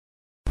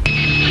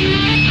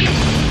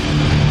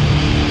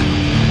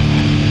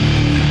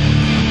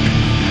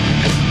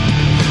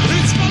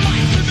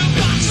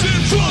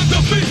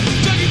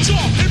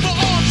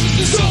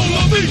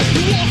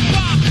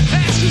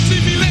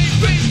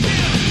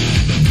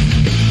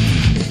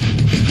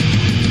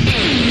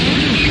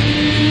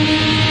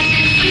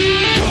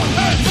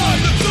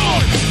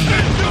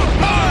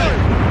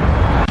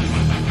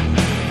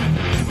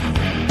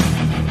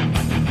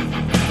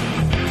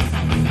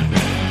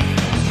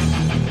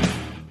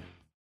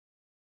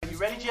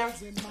ready, Jerry?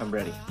 I'm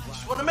ready.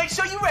 Just want to make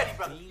sure you're ready,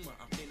 brother.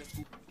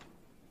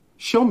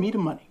 Show me the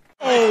money.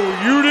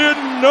 Oh, you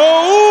didn't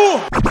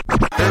know?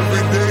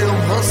 Every day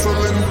I'm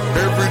hustling.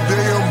 Every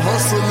day I'm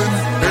hustling.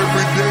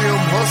 Every day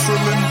I'm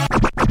hustling.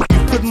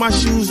 Put my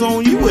shoes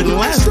on, you wouldn't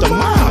last a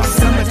mile.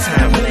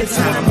 Summertime,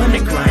 wintertime, I'm on the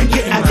grind.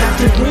 Yeah, I got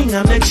the ring,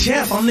 I'm the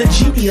champ, I'm the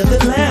genie of the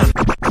lamp.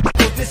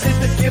 This is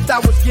the gift I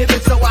was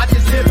given, so I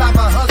just live by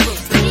my hustle.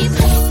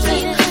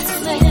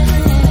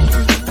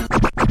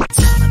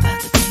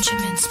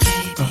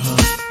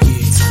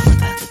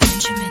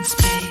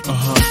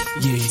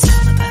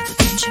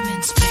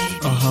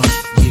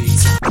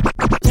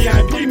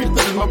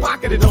 My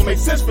pocket, it don't make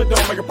sense, but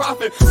don't make a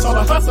profit. So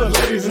the hustle,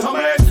 ladies and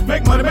homies,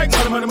 make money, money. It's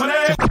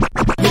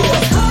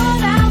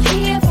hard out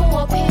here for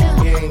a pill.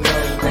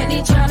 When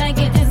he tryna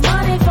get this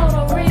money for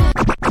the real.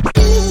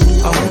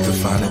 I want to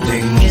find a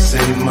thing to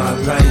save my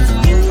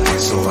life,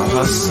 so I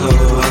hustle.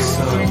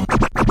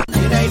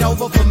 It ain't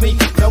over for me,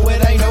 no,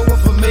 it ain't over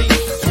for me.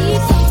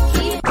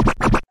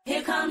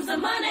 Here comes the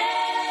money.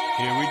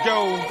 Here we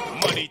go.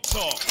 Money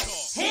talk.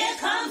 Here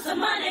comes the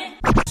money.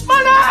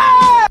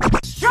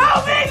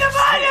 Show me the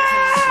money!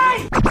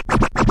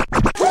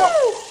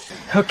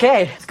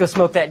 Okay, let's go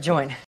smoke that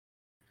joint.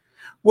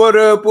 What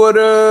up,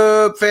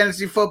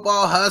 Fantasy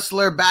Football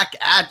Hustler back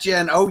at you.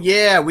 And oh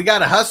yeah, we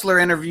got a Hustler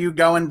interview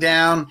going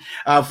down.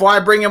 Before I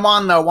bring him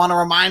on though, I want to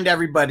remind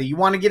everybody, you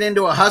want to get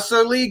into a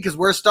Hustler League because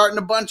we're starting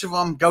a bunch of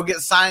them. Go get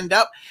signed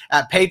up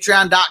at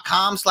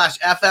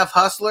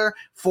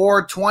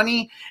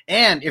patreon.com/FFHustler420.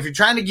 And if you're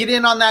trying to get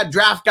in on that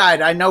draft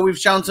guide, I know we've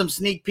shown some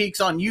sneak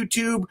peeks on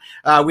YouTube.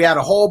 We had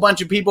a whole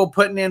bunch of people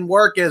putting in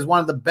work as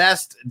one of the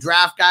best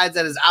draft guides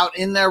that is out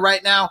in there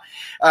right now.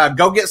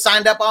 Go get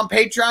signed up on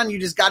Patreon. You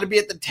just got to be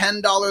at the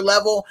 $10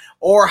 level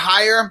or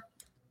higher.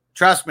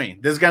 Trust me,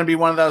 this is going to be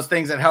one of those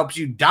things that helps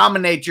you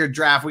dominate your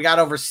draft. We got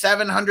over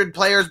 700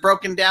 players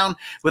broken down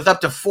with up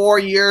to 4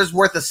 years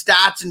worth of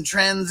stats and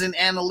trends and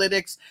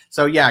analytics.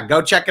 So yeah,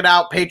 go check it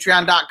out.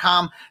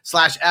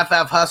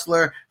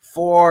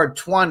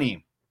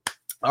 Patreon.com/FFHustler420.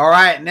 All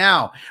right,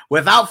 now,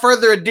 without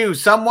further ado,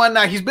 someone,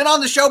 he's been on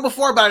the show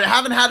before, but I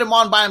haven't had him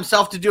on by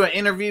himself to do an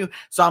interview,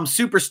 so I'm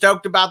super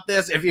stoked about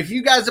this. If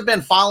you guys have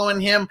been following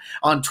him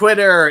on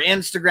Twitter or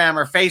Instagram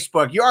or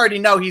Facebook, you already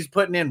know he's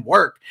putting in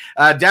work.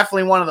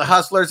 Definitely one of the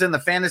hustlers in the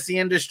fantasy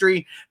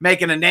industry,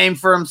 making a name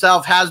for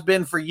himself, has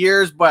been for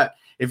years, but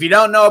if you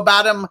don't know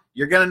about him,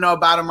 you're going to know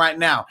about him right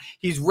now.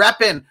 He's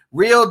repping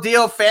Real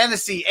Deal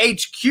Fantasy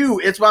HQ.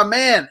 It's my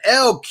man,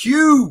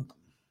 LQ.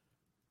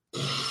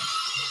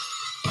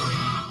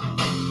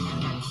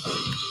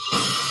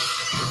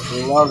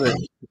 Love it.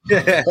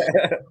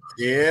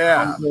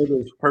 Yeah.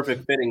 It's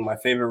perfect fitting. My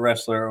favorite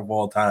wrestler of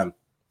all time.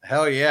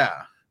 Hell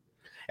yeah.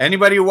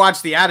 Anybody who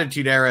watched the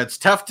Attitude Era, it's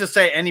tough to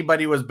say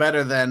anybody was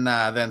better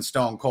than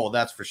Stone Cold.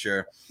 That's for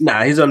sure.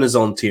 Nah, he's on his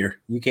own tier.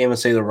 You can't even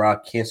say The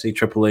Rock. Can't say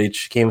Triple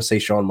H. Can't even say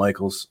Shawn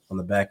Michaels on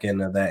the back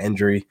end of that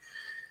injury.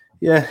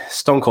 Yeah,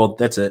 Stone Cold.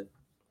 That's it.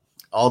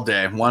 All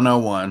day.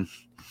 101.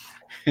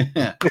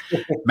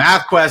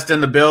 Math Quest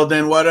in the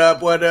building. What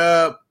up? What's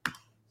up,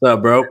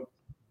 bro?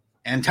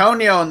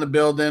 Antonio in the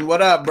building.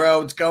 What up,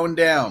 bro? It's going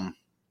down.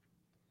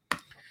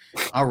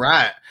 All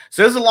right.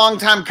 So this is a long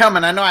time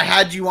coming. I know I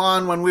had you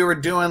on when we were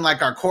doing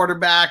like our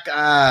quarterback,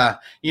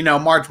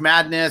 March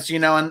Madness,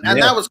 and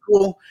that was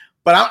cool.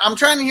 But I'm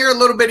trying to hear a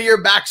little bit of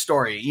your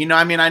backstory.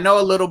 I know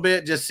a little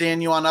bit just seeing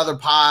you on other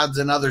pods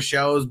and other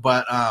shows,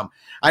 but I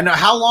know,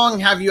 how long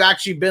have you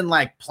actually been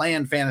like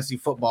playing fantasy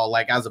football,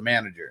 like as a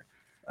manager?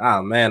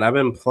 Oh man, I've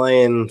been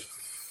playing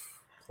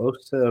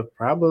close to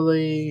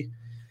probably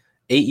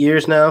 8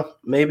 years now,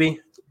 maybe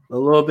a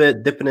little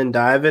bit dipping and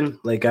diving.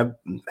 Like I've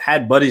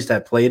had buddies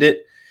that played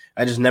it.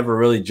 I just never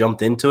really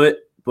jumped into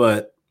it,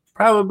 but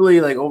probably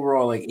like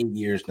overall like 8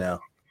 years now.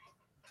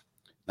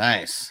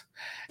 Nice.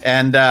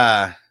 And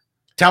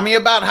tell me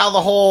about how the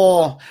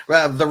whole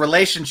the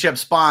relationship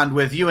spawned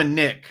with you and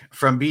Nick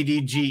from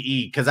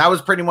BDGE, because that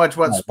was pretty much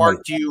what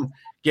sparked you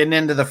getting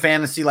into the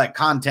fantasy like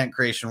content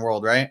creation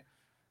world, right?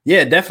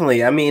 Yeah,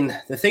 definitely. I mean,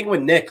 the thing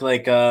with Nick,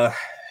 like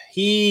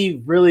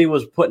he really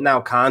was putting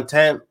out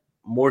content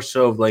more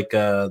so of like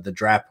the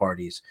draft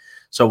parties.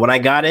 So when I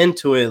got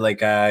into it,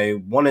 like I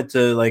wanted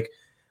to like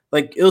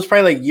it was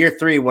probably like year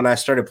 3 when I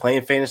started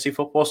playing fantasy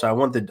football. So I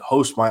wanted to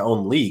host my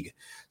own league.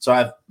 So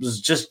I was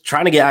just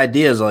trying to get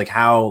ideas of like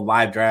how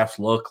live drafts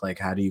look, like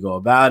how do you go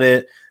about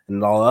it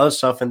and all the other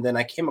stuff. And then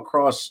I came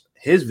across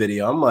his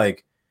video. I'm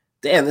like,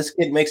 damn, this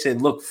kid makes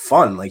it look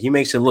fun. Like he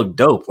makes it look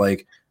dope.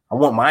 Like I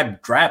want my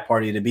draft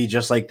party to be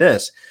just like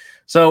this.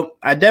 So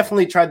I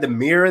definitely tried to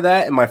mirror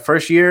that in my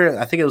first year.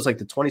 I think it was like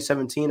the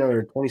 2017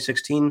 or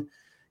 2016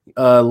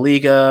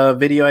 league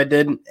video I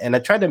did. And I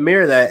tried to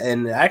mirror that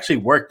and it actually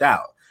worked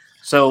out.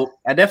 So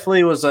I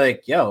definitely was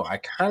like, yo, I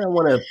kind of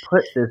want to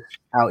put this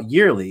out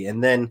yearly.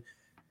 And then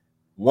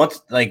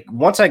once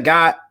I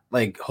got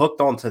like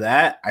hooked onto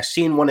that, I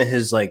seen one of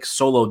his like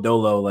solo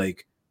dolo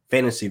like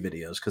fantasy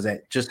videos because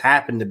it just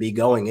happened to be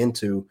going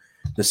into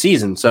the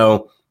season.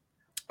 So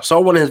I saw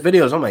one of his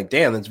videos. I'm like,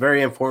 damn, that's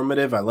very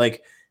informative. I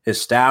like his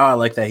style. I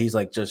like that he's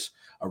like just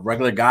a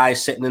regular guy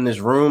sitting in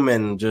his room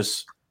and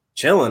just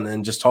chilling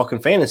and just talking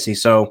fantasy.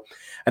 So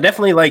I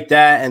definitely like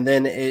that. And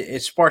then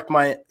it sparked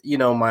my,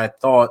 my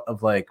thought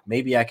of like,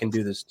 maybe I can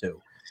do this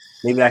too.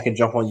 Maybe I can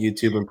jump on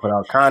YouTube and put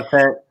out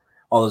content,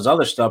 all this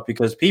other stuff,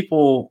 because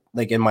people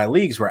like in my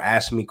leagues were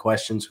asking me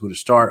questions, who to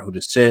start, who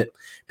to sit.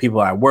 People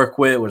I work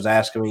with was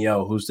asking me,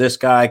 yo, who's this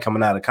guy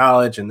coming out of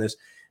college and this.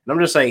 And I'm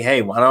just like,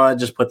 hey, why don't I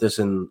just put this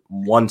in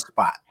one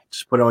spot?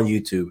 Just put it on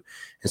YouTube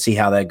and see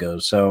how that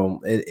goes.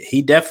 So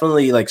he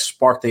definitely like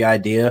sparked the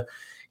idea.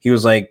 He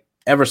was like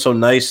ever so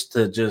nice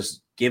to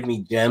just give me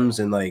gems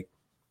and like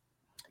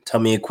tell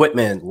me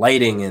equipment,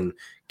 lighting and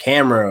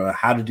camera,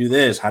 how to do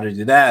this, how to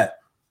do that,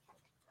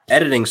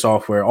 editing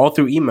software, all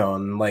through email.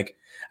 And like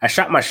I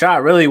shot my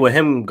shot really with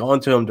him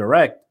going to him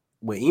direct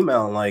with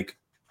email. And like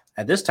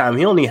at this time,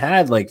 he only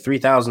had like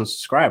 3,000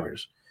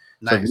 subscribers.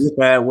 Nice. So look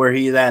at where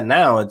he's at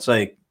now, it's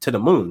like to the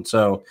moon.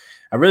 So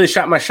I really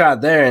shot my shot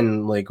there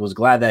and like was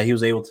glad that he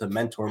was able to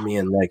mentor me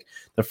in like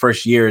the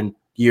first year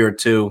or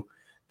two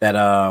that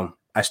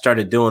I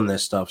started doing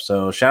this stuff.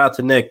 So shout out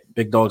to Nick.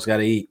 Big Dog's got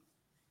to eat.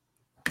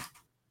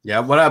 Yeah.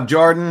 What up,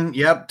 Jordan?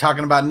 Yep.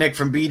 Talking about Nick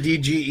from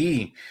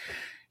BDGE.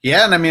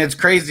 Yeah. And I mean, it's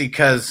crazy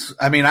because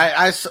I mean,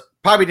 I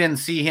probably didn't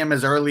see him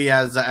as early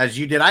as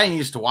you did. I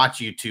used to watch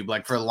YouTube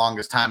like for the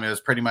longest time. It was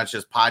pretty much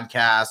just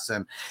podcasts,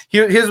 and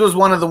his was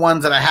one of the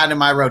ones that I had in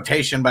my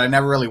rotation, but I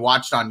never really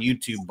watched on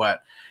YouTube. But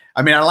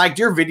I mean, I liked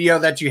your video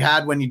that you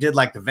had when you did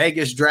like the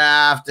Vegas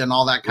draft and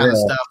all that kind of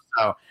stuff.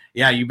 So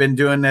yeah, you've been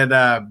doing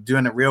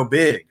it real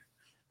big.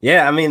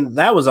 Yeah, I mean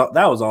that was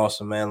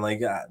awesome, man.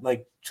 Like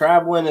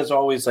traveling is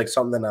always like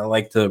something I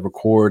like to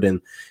record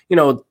and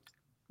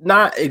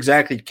not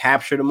exactly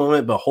capture the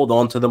moment, but hold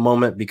on to the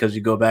moment because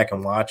you go back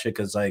and watch it.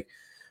 Because like,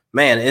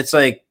 man, it's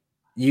like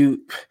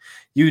you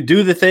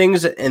do the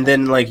things and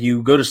then like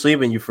you go to sleep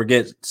and you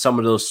forget some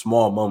of those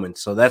small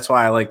moments. So that's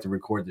why I like to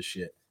record the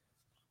shit.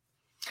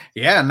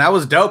 Yeah, and that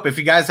was dope. If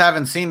you guys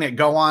haven't seen it,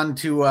 go on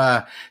to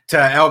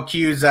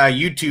LQ's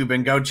YouTube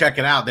and go check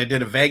it out. They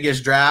did a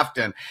Vegas draft,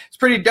 and it's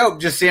pretty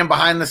dope just seeing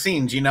behind the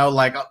scenes,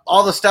 like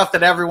all the stuff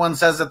that everyone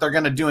says that they're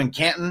going to do in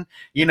Canton,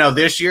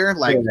 this year.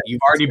 Like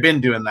you've already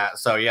been doing that.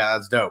 So, yeah,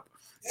 that's dope.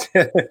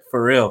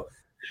 For real.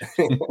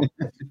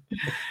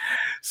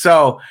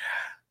 So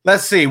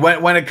let's see.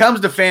 When it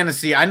comes to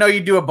fantasy, I know you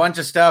do a bunch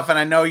of stuff, and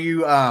I know you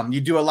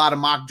do a lot of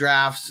mock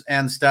drafts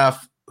and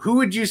stuff. Who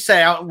would you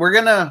say we're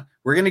gonna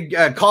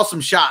call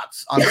some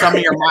shots on some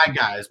of your my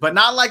guys, but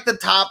not like the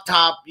top,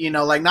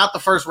 like not the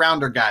first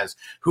rounder guys.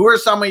 Who are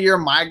some of your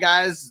my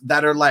guys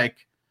that are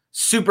like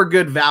super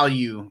good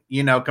value,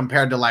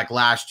 compared to like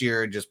last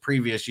year, just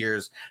previous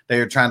years they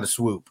are trying to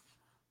swoop?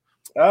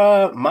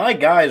 My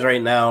guys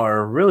right now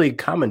are really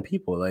common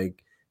people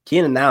like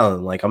Keenan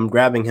Allen. Like I'm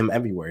grabbing him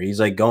everywhere.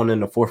 He's like going in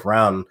the 4th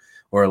round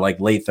or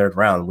like late 3rd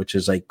round, which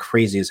is like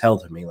crazy as hell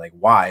to me. Like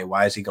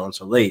why is he going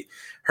so late?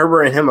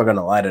 Herbert and him are going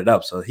to light it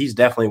up. So he's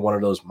definitely one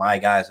of those my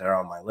guys that are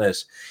on my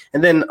list.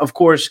 And then, of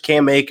course,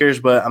 Cam Akers,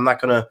 but I'm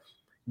not going to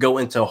go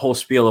into a whole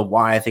spiel of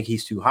why I think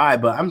he's too high,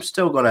 but I'm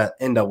still going to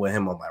end up with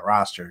him on my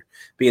roster,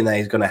 being that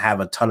he's going to have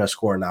a ton of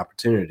scoring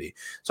opportunity.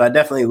 So I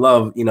definitely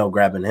love,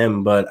 grabbing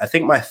him. But I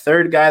think my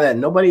third guy that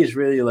nobody's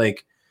really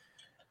like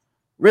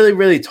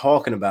really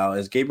talking about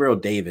is Gabriel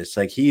Davis.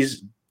 Like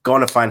he's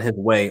going to find his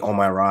way on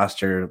my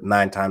roster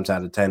 9 times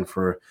out of 10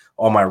 for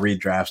all my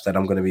redrafts that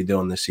I'm going to be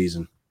doing this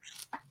season.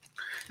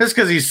 Just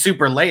because he's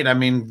super late. I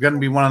mean, going to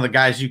be one of the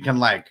guys you can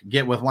like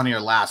get with one of your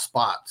last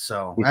spots.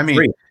 So,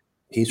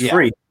 he's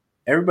free.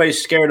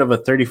 Everybody's scared of a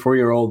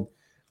 34-year-old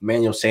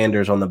Emmanuel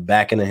Sanders on the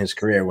back end of his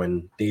career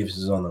when Davis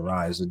is on the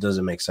rise. It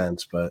doesn't make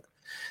sense, but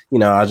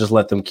I'll just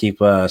let them keep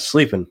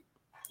sleeping.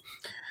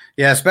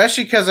 Yeah,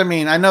 especially because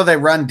I know they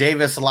run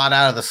Davis a lot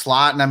out of the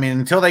slot, and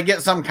until they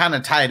get some kind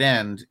of tight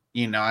end,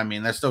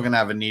 they're still going to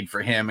have a need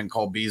for him and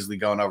Cole Beasley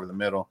going over the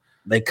middle.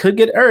 They could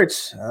get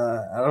Ertz.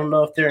 I don't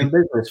know if they're in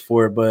business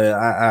for it, but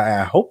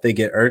I hope they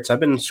get Ertz. I've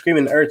been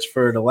screaming Ertz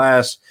for the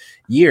last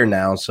year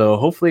now. So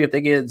hopefully if they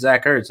get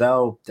Zach Ertz,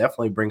 that'll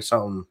definitely bring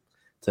something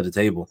to the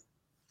table.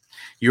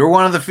 You were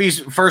one of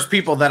the first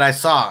people that I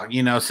saw,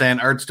 saying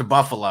Ertz to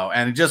Buffalo.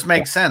 And it just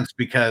makes sense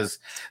because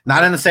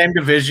not in the same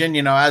division,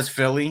 as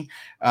Philly.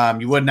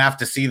 You wouldn't have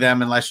to see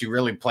them unless you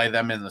really play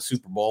them in the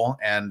Super Bowl.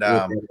 And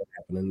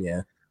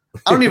yeah.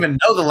 I don't even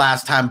know the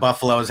last time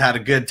Buffalo has had a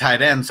good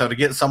tight end. So to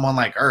get someone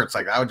like Ertz,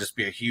 that would just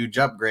be a huge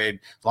upgrade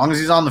as long as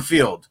he's on the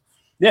field.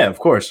 Yeah, of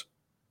course.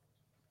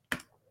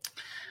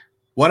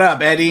 What up,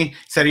 Eddie?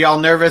 Said y'all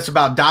nervous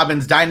about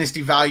Dobbins'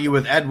 dynasty value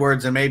with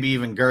Edwards and maybe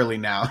even Gurley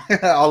now.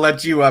 I'll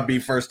let you be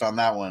first on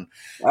that one.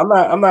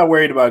 I'm not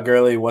worried about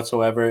Gurley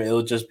whatsoever.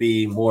 It'll just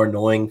be more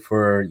annoying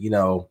for,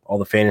 all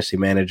the fantasy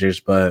managers.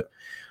 But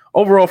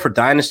overall for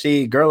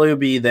dynasty, Gurley will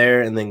be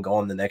there and then go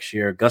on the next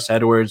year. Gus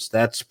Edwards,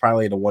 that's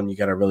probably the one you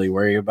got to really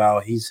worry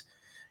about. He's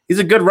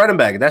a good running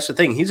back. That's the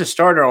thing. He's a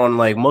starter on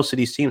like most of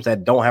these teams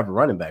that don't have a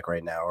running back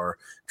right now or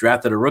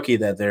drafted a rookie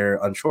that they're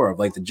unsure of,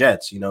 like the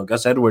Jets.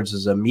 Gus Edwards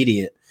is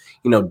immediate,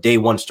 day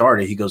one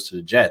starter. He goes to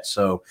the Jets.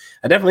 So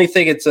I definitely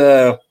think it's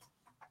a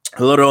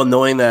little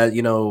annoying that,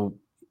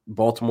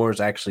 Baltimore's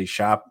actually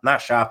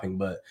not shopping,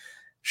 but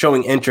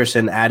showing interest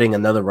in adding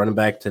another running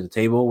back to the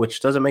table,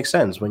 which doesn't make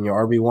sense when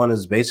your RB1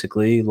 is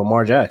basically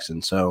Lamar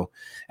Jackson. So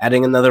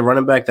adding another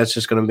running back, that's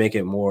just going to make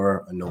it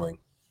more annoying.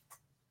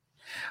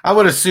 I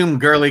would assume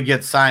Gurley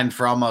gets signed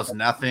for almost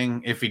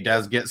nothing if he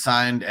does get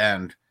signed,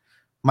 and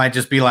might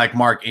just be like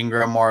Mark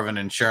Ingram, more of an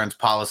insurance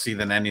policy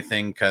than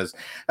anything. Because,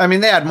 I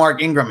mean, they had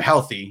Mark Ingram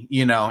healthy,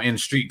 in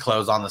street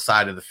clothes on the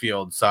side of the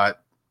field. So,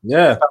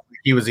 yeah,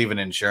 he was even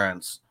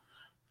insurance.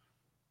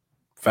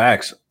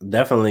 Facts,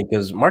 definitely,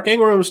 because Mark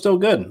Ingram was still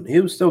good. He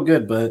was still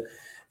good, but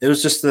it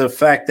was just the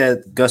fact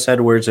that Gus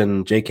Edwards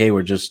and J.K.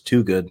 were just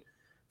too good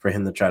for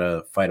him to try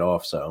to fight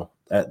off. So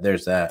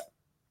there's that.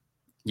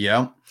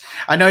 Yeah.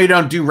 I know you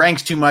don't do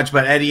ranks too much,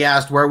 but Eddie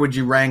asked, where would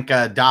you rank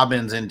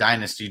Dobbins in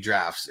dynasty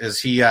drafts? Is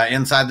he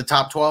inside the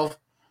top 12?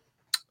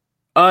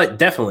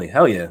 Definitely.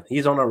 Hell yeah.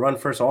 He's on a run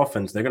first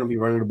offense. They're going to be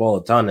running the ball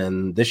a ton.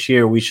 And this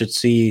year we should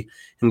see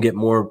him get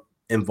more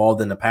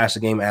involved in the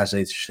passing game, as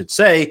they should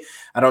say.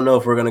 I don't know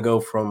if we're going to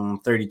go from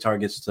 30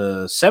 targets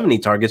to 70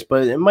 targets,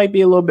 but it might be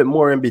a little bit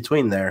more in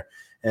between there.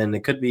 And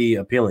it could be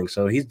appealing.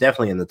 So he's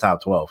definitely in the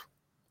top 12.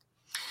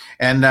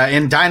 And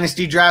in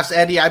dynasty drafts,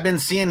 Eddie, I've been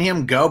seeing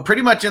him go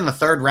pretty much in the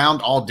third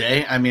round all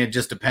day. I mean, it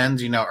just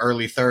depends,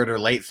 early third or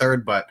late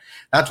third, but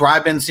that's where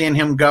I've been seeing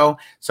him go.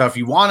 So if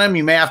you want him,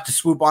 you may have to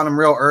swoop on him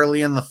real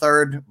early in the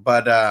third.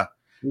 But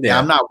yeah,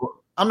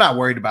 I'm not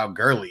worried about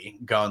Gurley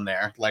going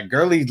there. Like,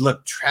 Gurley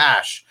looked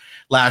trash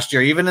last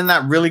year, even in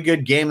that really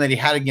good game that he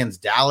had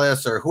against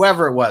Dallas or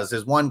whoever it was,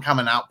 his one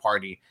coming out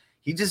party.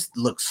 He just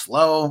looked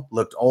slow,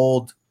 looked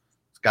old.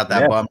 He's got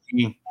that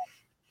bumpy.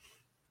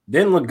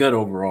 Didn't look good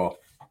overall.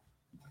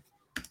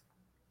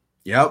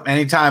 Yep.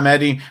 Anytime,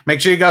 Eddie.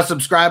 Make sure you go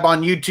subscribe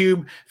on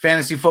YouTube,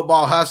 Fantasy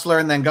Football Hustler,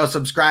 and then go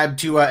subscribe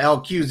to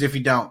LQs if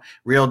you don't.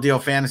 Real Deal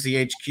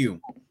Fantasy HQ.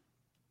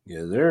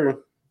 Yes,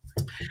 sir.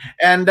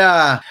 And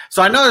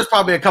so I know there's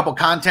probably a couple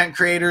content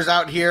creators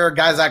out here,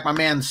 guys like my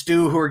man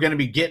Stu, who are going to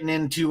be getting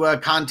into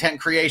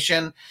content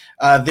creation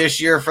this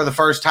year for the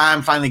first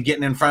time, finally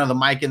getting in front of the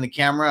mic and the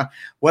camera.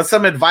 What's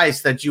some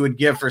advice that you would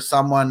give for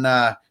someone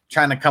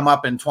trying to come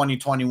up in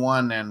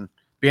 2021 and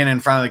being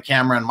in front of the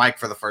camera and mic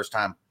for the first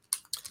time?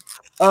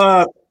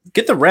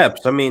 Get the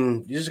reps. I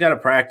mean, you just got to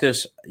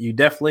practice. You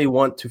definitely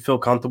want to feel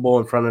comfortable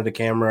in front of the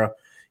camera,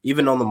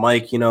 even on the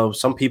mic.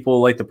 Some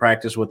people like to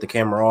practice with the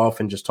camera off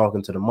and just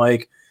talking to the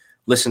mic,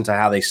 listen to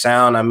how they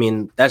sound. I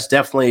mean, that's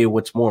definitely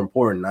what's more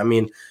important. I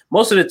mean,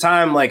 most of the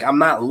time, like, I'm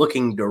not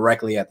looking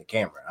directly at the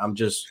camera. I'm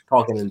just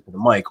talking into the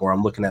mic, or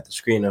I'm looking at the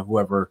screen of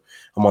whoever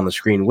I'm on the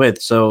screen with.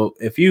 So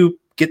if you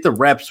get the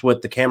reps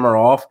with the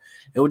camera off,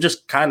 it will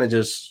just kind of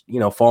just,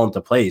 fall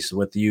into place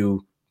with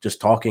you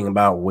just talking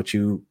about what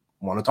you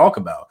want to talk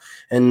about.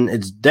 And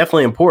it's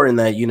definitely important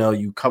that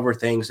you cover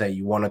things that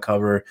you want to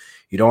cover.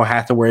 You don't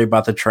have to worry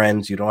about the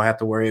trends. You don't have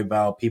to worry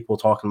about people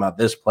talking about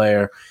this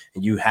player,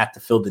 and you have to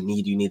feel the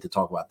need. You need to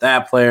talk about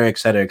that player, et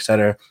cetera, et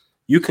cetera.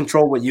 You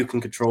control what you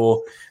can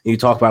control, and you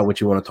talk about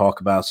what you want to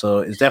talk about. So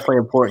it's definitely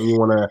important. You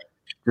want to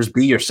just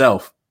be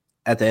yourself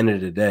at the end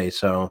of the day.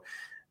 So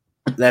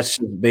that's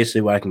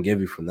basically what I can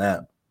give you from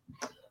that.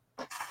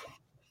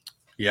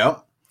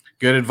 Yep.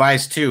 Good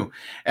advice too.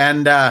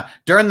 And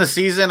during the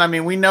season, I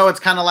mean, we know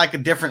it's kind of like a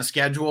different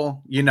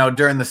schedule,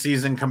 during the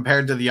season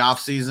compared to the off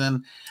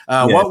season.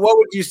 What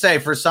would you say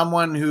for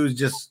someone who's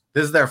this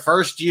is their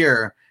first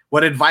year?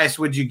 What advice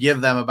would you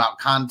give them about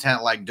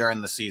content like during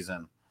the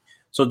season?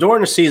 So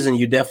during the season,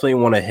 you definitely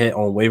want to hit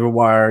on waiver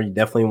wire. You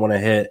definitely want to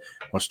hit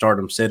on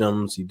stardom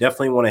sit-ems. You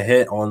definitely want to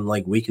hit on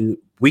like weekly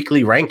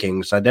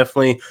rankings. I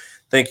definitely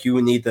think you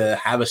need to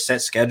have a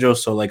set schedule.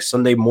 So like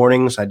Sunday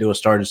mornings, I do a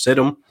stardom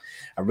sit-em.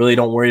 I really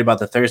don't worry about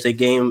the Thursday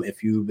game.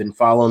 If you've been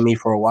following me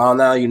for a while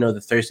now,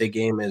 the Thursday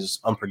game is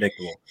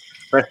unpredictable,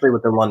 especially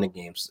with the London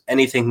games.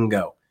 Anything can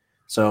go.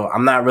 So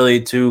I'm not really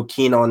too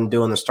keen on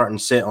doing the start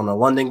and sit on a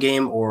London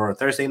game or a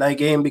Thursday night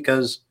game,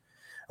 because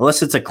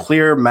unless it's a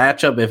clear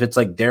matchup, if it's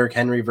like Derrick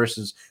Henry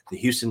versus the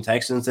Houston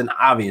Texans, then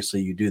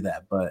obviously you do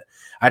that. But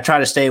I try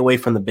to stay away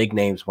from the big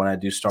names when I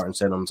do start and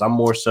sit-ems. I'm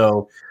more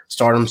so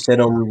start 'em, sit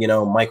 'em,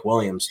 Mike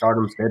Williams, start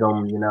 'em, sit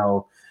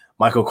 'em,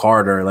 Michael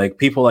Carter, like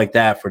people like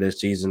that for this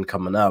season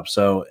coming up.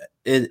 So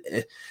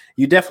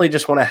you definitely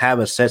just want to have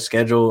a set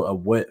schedule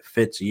of what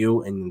fits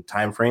you in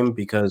time frame,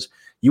 because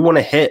you want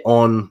to hit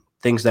on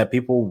things that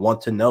people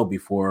want to know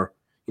before,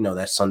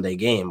 that Sunday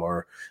game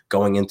or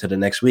going into the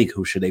next week.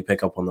 Who should they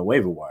pick up on the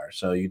waiver wire?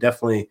 So you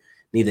definitely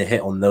need to hit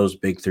on those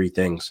big three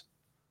things.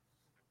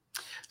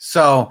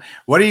 So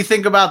what do you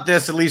think about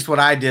this, at least what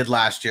I did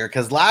last year?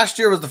 Because last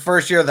year was the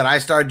first year that I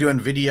started doing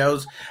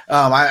videos.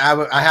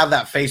 I have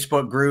that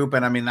Facebook group,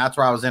 and I mean, that's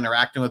where I was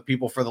interacting with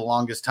people for the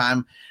longest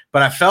time.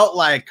 But I felt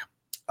like,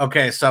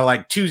 okay, so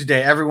like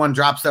Tuesday, everyone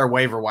drops their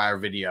waiver wire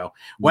video.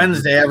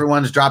 Wednesday,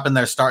 everyone's dropping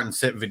their start and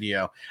sit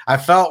video. I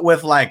felt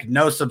with like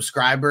no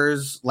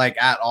subscribers, like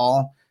at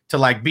all, to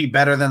like be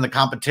better than the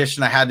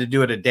competition, I had to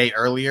do it a day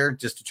earlier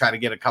just to try to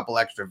get a couple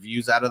extra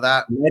views out of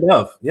that.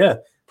 Yeah.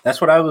 That's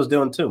what I was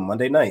doing too,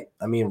 Monday night.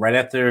 I mean, right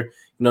after,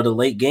 the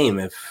late game.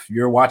 If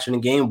you're watching a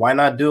game, why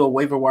not do a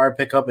waiver wire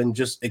pickup and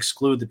just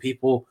exclude the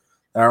people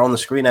that are on the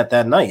screen at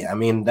that night? I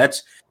mean,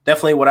 that's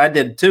definitely what I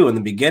did too in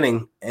the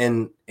beginning,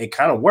 and it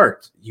kind of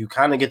worked. You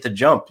kind of get the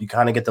jump. You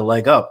kind of get the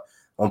leg up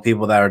on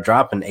people that are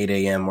dropping 8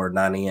 a.m. or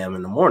 9 a.m.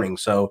 in the morning.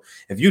 So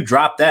if you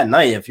drop that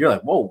night, if you're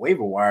like, whoa,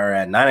 waiver wire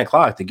at 9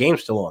 o'clock, the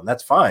game's still on,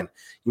 that's fine.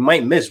 You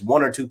might miss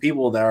one or two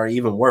people that are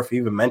even worth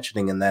even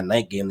mentioning in that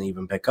night game to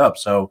even pick up.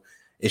 So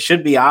it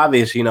should be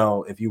obvious,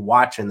 if you're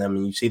watching them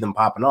and you see them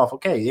popping off,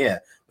 okay, yeah,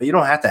 but you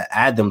don't have to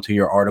add them to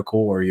your article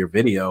or your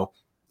video.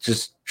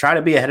 Just try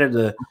to be ahead of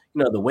the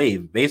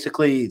wave.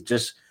 Basically,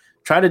 just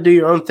try to do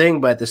your own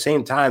thing, but at the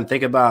same time,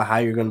 think about how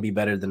you're going to be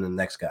better than the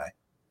next guy.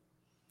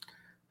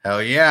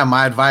 Hell yeah.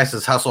 My advice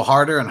is hustle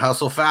harder and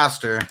hustle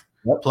faster.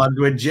 Yep. Plugged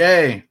with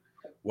Jay.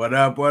 What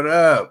up? What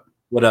up?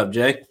 What up,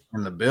 Jay?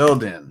 In the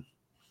building.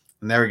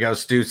 And there we go.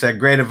 Stu said,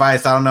 great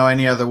advice. I don't know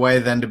any other way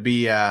than to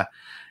be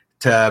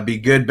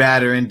good,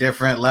 bad, or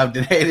indifferent, loved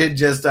and hated.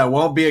 Just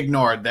won't be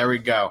ignored. There we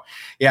go.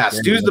 Yeah,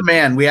 Stu's the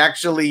man. We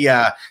actually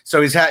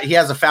so he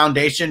has a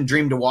foundation,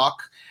 Dream to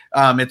Walk.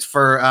 It's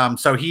for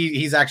so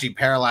he's actually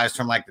paralyzed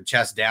from like the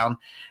chest down.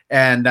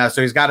 And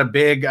so he's got a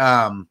big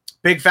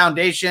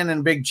foundation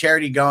and big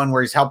charity going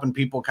where he's helping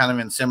people kind of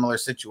in similar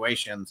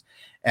situations.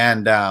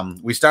 And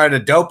we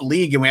started a dope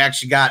league, and we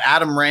actually got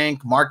Adam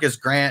Rank, Marcus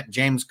Grant,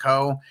 James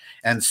Coe,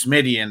 and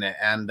Smitty in it.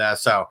 And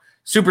so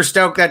super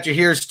stoked that you're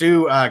here,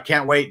 Stu.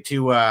 Can't wait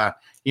to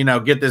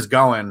get this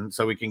going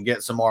so we can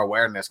get some more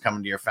awareness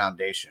coming to your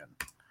foundation.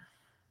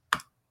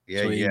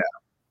 Yeah, Sweet. Yeah.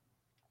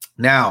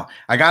 Now,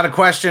 I got a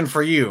question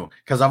for you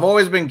because I've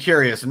always been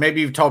curious, and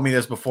maybe you've told me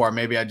this before.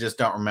 Maybe I just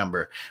don't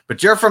remember.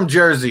 But you're from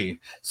Jersey,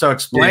 so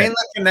explain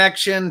the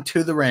connection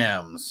to the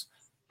Rams.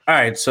 All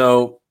right,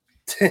 so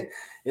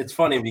it's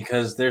funny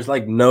because there's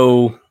like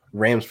no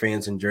Rams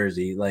fans in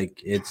Jersey.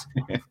 Like it's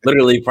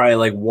literally probably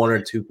like one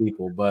or two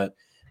people. But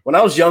when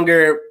I was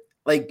younger,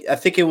 like I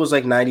think it was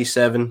like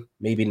 97,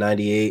 maybe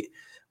 98,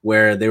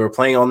 where they were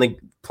playing on the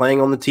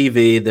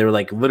TV. They were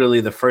like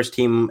literally the first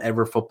team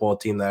ever football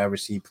team that I ever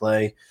see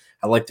play.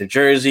 I liked their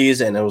jerseys,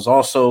 and it was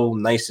also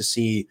nice to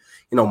see,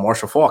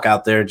 Marshall Faulk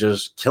out there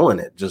just killing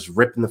it, just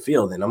ripping the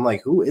field. And I'm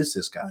like, who is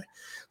this guy?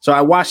 So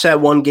I watched that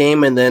one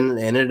game and then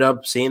ended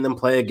up seeing them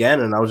play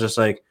again. And I was just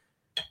like,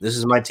 this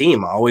is my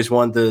team. I always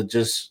wanted to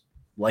just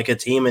like a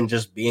team and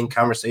just be in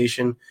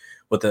conversation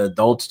with the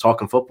adults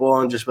talking football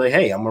and just be like,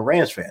 hey, I'm a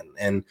Rams fan.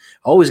 And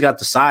I always got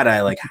the side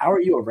eye, like, how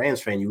are you a Rams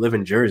fan? You live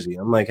in Jersey.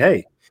 I'm like,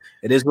 hey,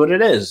 it is what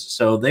it is.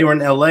 So they were in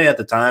LA at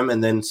the time,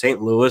 and then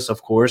St. Louis,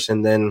 of course,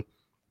 and then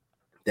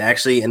they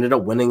actually ended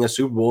up winning a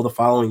Super Bowl the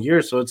following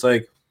year. So it's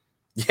like,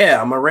 yeah,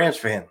 I'm a Rams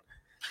fan.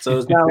 So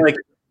it's not like,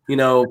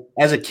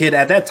 as a kid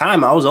at that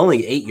time, I was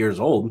only 8 years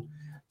old.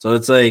 So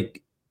it's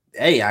like,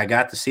 hey, I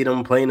got to see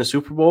them play in the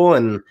Super Bowl,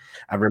 and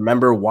I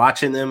remember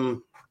watching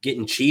them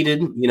getting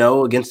cheated,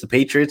 against the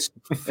Patriots,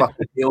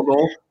 fucking field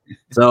goal.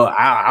 So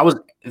I was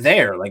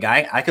there. Like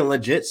I can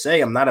legit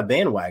say I'm not a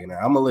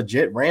bandwagoner. I'm a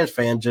legit Rams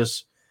fan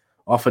just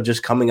off of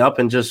just coming up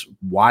and just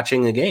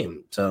watching a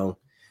game. So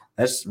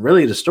that's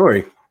really the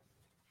story.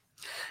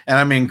 And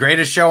I mean,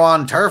 greatest show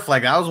on turf.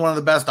 Like that was one of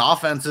the best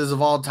offenses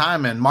of all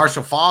time. And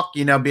Marshall Faulk,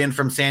 being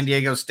from San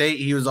Diego State,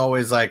 he was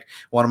always like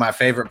one of my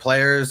favorite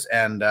players.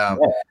 And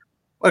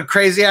what a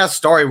crazy ass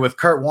story with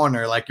Kurt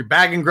Warner. Like you're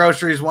bagging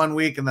groceries one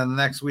week, and then the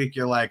next week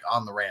you're like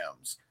on the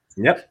Rams.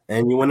 Yep.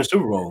 And you win a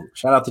Super Bowl.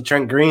 Shout out to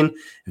Trent Green.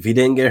 If he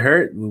didn't get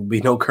hurt, it would be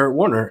no Kurt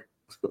Warner.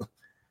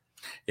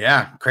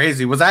 Yeah,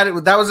 crazy. Was that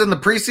was in the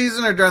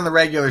preseason or during the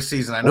regular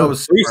season? I know it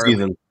was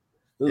preseason.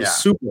 It was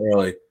super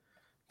early.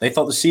 They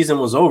thought the season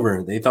was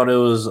over. They thought it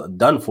was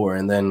done for,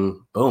 and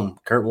then boom,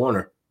 Kurt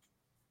Warner.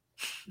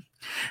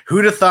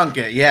 Who'd have thunk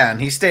it? Yeah,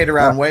 and he stayed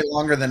around way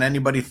longer than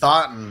anybody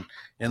thought, and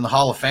in the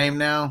Hall of Fame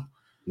now.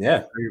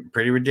 Yeah,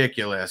 pretty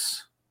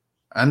ridiculous.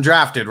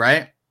 Undrafted,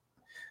 right?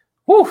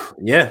 Whew,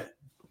 yeah,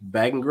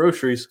 bagging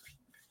groceries.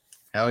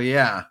 Hell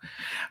yeah.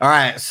 All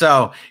right.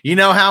 So,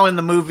 how in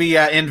the movie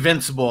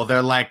Invincible,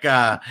 they're like,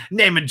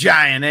 name a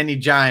giant, any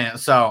giant.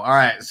 So, all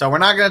right. So we're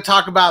not going to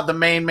talk about the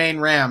main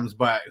Rams,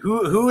 but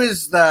who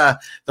is the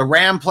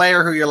Ram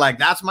player who you're like,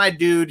 that's my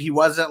dude. He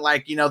wasn't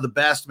like, the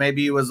best.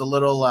 Maybe he was a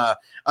little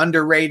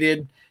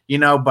underrated,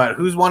 but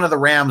who's one of the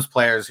Rams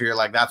players who you're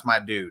like, that's my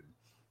dude?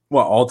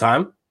 What, all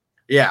time?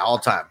 Yeah, all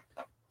time.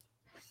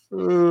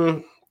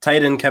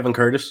 Tight end Kevin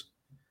Curtis.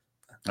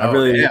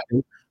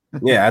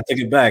 Yeah, I take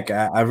it back.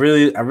 I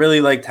really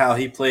liked how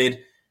he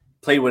played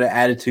with an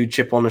attitude,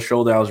 chip on the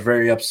shoulder. I was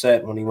very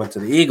upset when he went to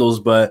the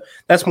Eagles, but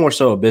that's more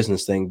so a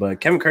business thing.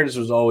 But Kevin Curtis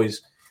was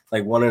always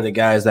like one of the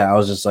guys that I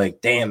was just like,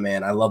 damn,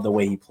 man, I love the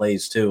way he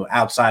plays too.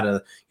 Outside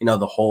of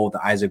the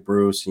Isaac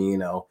Bruce,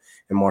 and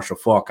Marshall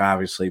Faulk,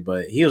 obviously,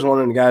 but he was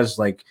one of the guys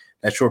like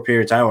that short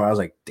period of time where I was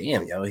like,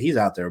 damn, he's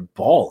out there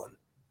balling.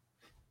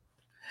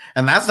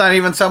 And that's not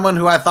even someone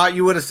who I thought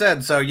you would have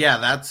said. So yeah,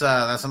 that's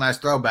a nice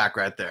throwback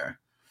right there.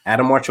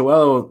 Adam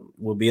Marchuello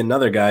will be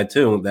another guy,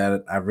 too,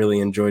 that I really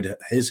enjoyed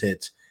his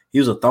hits. He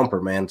was a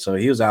thumper, man. So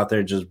he was out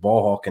there just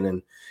ball hawking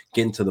and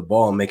getting to the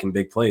ball and making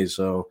big plays.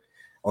 So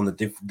on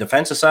the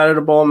defensive side of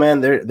the ball,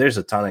 man, there's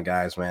a ton of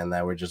guys, man,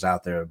 that were just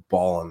out there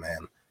balling,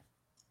 man.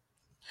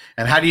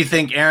 And how do you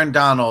think Aaron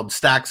Donald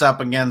stacks up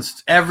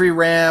against every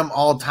Ram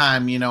all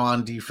time,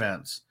 on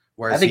defense?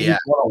 I think he's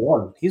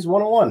one-on-one. He's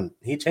one-on-one.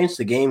 He changed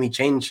the game. He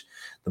changed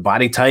the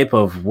body type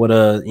of what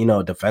a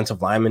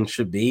defensive lineman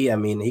should be. I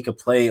mean, he could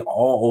play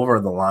all over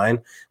the line.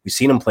 We've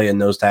seen him play a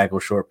nose tackle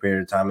a short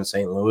period of time in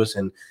St. Louis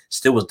and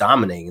still was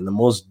dominating, the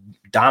most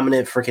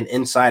dominant freaking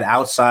inside,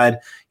 outside,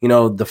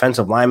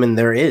 defensive lineman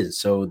there is.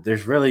 So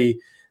there's really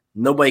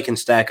nobody can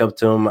stack up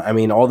to him. I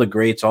mean, all the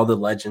greats, all the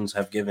legends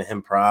have given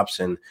him props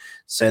and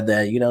said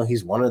that,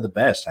 he's one of the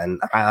best.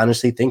 And I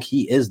honestly think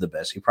he is the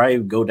best. He probably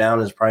would go down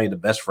as probably the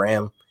best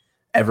Ram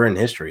ever in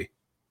history.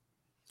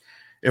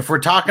 If we're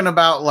talking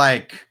about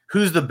like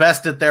who's the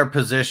best at their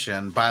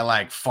position by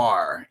like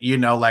far,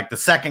 like the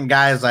second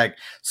guy is like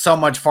so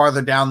much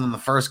farther down than the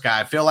first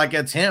guy. I feel like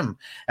it's him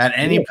at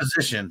any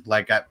position,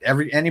 like at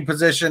any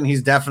position.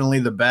 He's definitely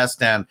the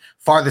best and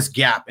farthest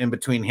gap in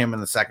between him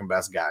and the second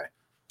best guy.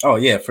 Oh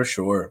yeah, for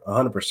sure.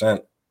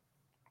 100%.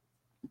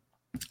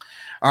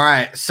 All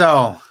right.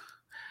 So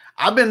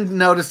I've been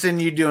noticing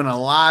you doing a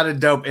lot of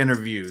dope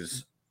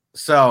interviews.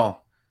 So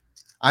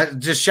I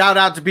just shout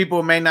out to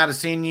people who may not have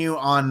seen you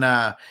on,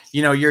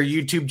 your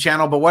YouTube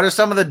channel, but what are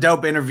some of the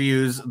dope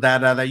interviews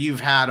that you've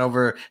had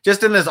over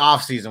just in this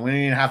off season? We don't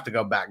even have to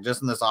go back,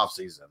 just in this off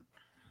season.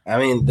 I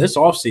mean, this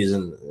off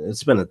season,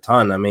 it's been a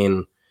ton. I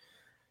mean,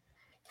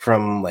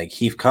 from like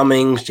Heath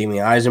Cummings,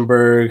 Jamie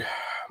Eisenberg,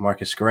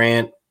 Marcus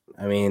Grant.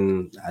 I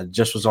mean, I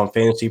just was on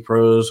Fantasy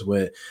Pros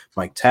with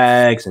Mike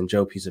Tags and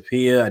Joe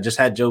Pisapia. I just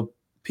had Joe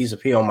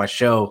Pisapia on my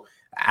show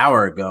an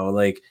hour ago.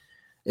 Like,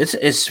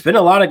 it's been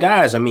a lot of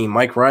guys. I mean,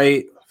 Mike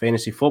Wright,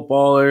 fantasy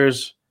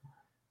footballers.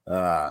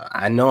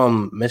 I know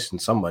I'm missing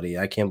somebody.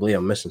 I can't believe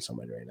I'm missing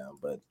somebody right now.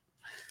 But,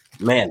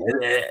 man,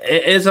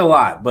 it's a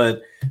lot.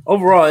 But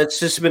overall,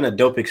 it's just been a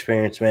dope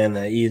experience, man,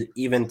 that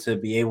even to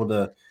be able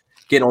to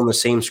get on the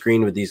same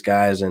screen with these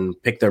guys and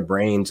pick their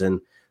brains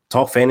and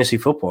talk fantasy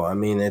football. I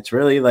mean, it's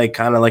really like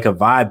kind of like a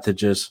vibe to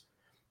just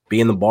be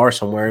in the bar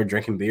somewhere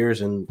drinking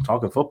beers and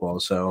talking football.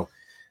 So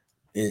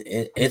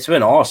it's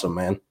been awesome,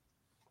 man.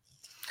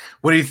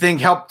 What do you think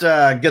helped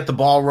get the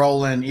ball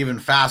rolling even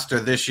faster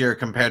this year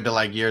compared to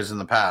like years in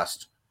the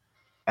past?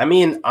 I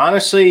mean,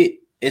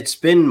 honestly, it's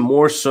been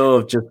more so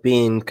of just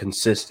being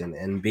consistent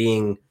and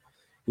being,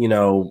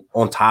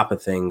 on top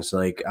of things.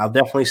 Like, I'll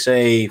definitely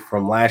say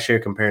from last year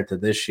compared to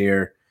this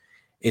year,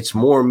 it's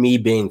more me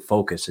being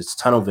focused. It's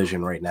tunnel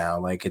vision right now.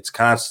 Like, it's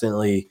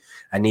constantly,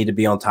 I need to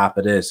be on top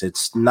of this.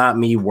 It's not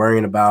me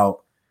worrying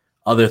about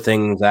other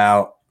things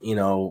out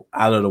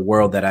of the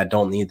world that I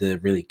don't need to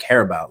really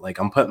care about. Like,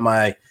 I'm putting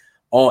my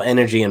all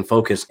energy and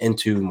focus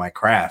into my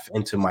craft,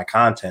 into my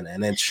content,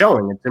 and it's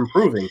showing, it's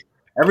improving.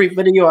 Every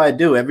video I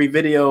do, every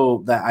video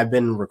that I've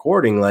been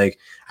recording, like,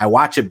 I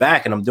watch it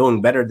back and I'm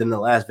doing better than the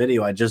last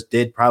video I just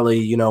did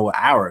probably, an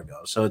hour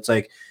ago. So it's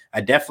like,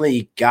 I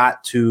definitely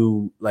got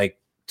to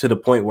the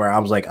point where I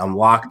was like, I'm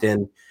locked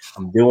in,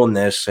 I'm doing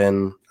this,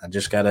 and I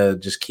just gotta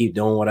keep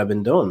doing what I've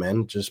been doing,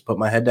 man. Just put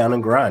my head down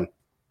and grind.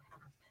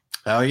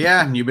 Oh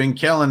yeah, you've been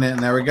killing it,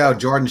 and there we go.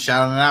 Jordan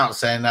shouting it out,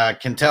 saying,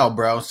 "Can tell,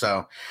 bro."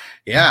 So,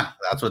 yeah,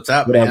 that's what's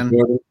up, man.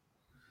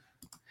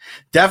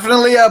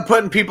 Definitely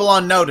putting people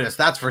on notice.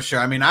 That's for sure.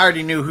 I mean, I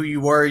already knew who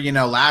you were,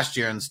 last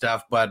year and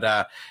stuff,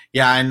 but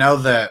yeah, I know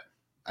that.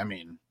 I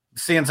mean,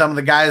 seeing some of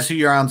the guys who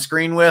you're on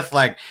screen with,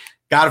 like,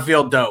 gotta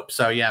feel dope.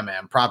 So yeah,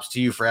 man, props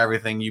to you for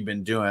everything you've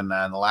been doing in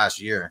the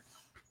last year.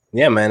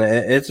 Yeah, man,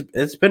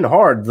 it's been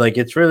hard. Like,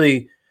 it's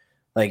really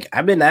like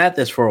I've been at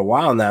this for a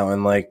while now,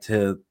 and like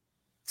to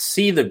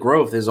see the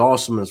growth is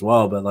awesome as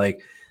well. But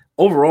like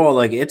overall,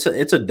 like it's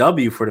a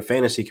W for the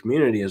fantasy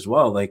community as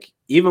well. Like,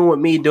 even with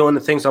me doing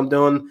the things I'm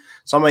doing,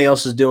 somebody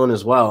else is doing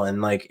as well.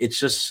 And like, it's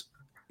just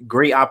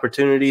great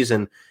opportunities,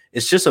 and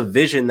it's just a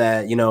vision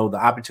that, the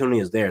opportunity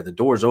is there. The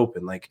door's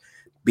open. Like,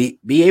 be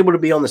able to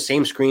be on the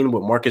same screen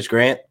with Marcus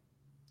Grant.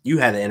 You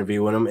had an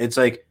interview with him. It's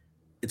like,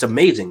 it's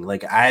amazing.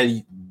 Like,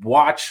 I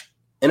watch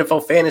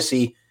NFL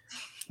fantasy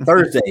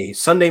Thursday,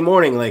 Sunday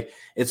morning. Like,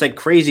 it's like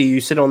crazy.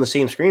 You sit on the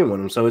same screen with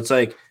him. So it's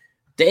like,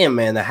 damn,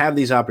 man, to have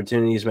these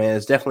opportunities, man,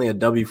 it's definitely a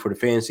W for the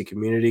fantasy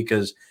community,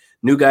 because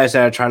new guys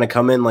that are trying to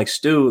come in like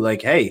Stu,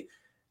 like, hey,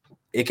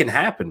 it can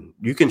happen.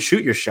 You can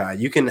shoot your shot.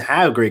 You can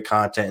have great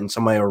content and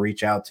somebody will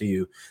reach out to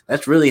you.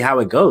 That's really how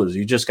it goes.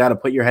 You just got to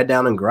put your head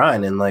down and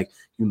grind, and like,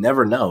 you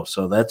never know.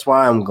 So that's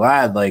why I'm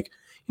glad, like,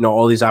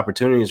 all these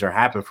opportunities are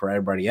happening for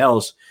everybody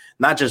else,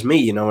 not just me,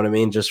 you know what I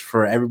mean? Just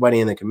for everybody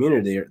in the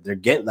community, they're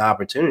getting the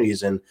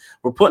opportunities, and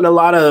we're putting a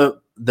lot of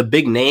the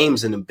big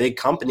names and the big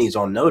companies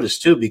on notice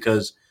too,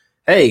 because,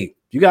 hey,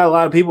 you got a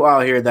lot of people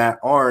out here that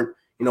aren't,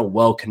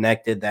 well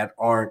connected, that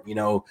aren't,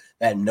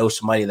 that know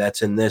somebody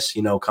that's in this,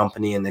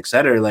 company and et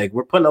cetera. Like,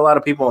 we're putting a lot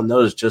of people on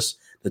notice, just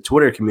the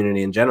Twitter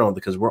community in general,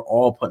 because we're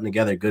all putting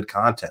together good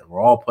content.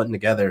 We're all putting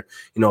together,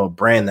 a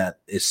brand that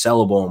is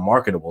sellable and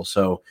marketable.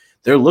 So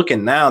they're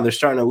looking now, they're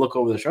starting to look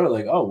over the shoulder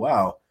like, oh,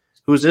 wow,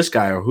 who's this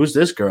guy or who's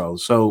this girl?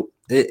 So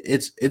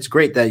it's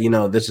great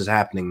that, this is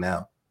happening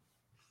now.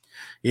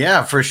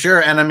 Yeah, for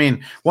sure. And I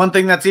mean, one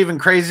thing that's even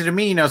crazy to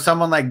me, you know,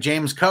 someone like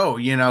James Coe,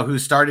 you know, who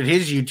started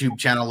his YouTube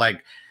channel,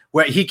 like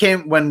when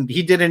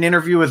he did an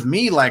interview with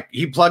me, like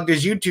he plugged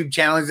his YouTube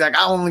channel. He's like,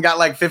 I only got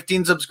like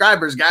 15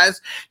 subscribers,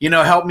 guys, you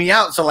know, help me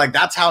out. So like,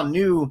 that's how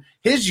new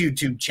his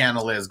YouTube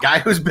channel is. Guy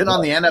who's been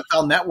on the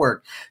NFL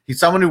Network. He's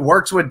someone who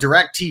works with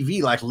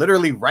DirecTV, like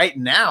literally right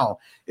now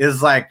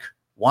is like,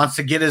 wants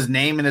to get his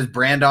name and his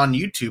brand on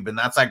YouTube. And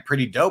that's like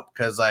pretty dope.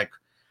 Cause like,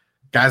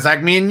 guys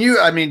like me and you,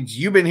 I mean,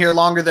 you've been here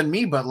longer than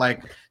me, but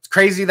like it's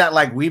crazy that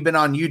like we've been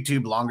on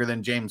YouTube longer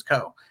than James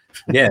Coe.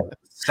 Yeah,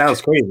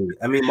 sounds crazy.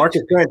 I mean,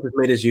 Marcus Grant has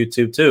made his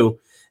YouTube too,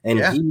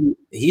 and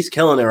he's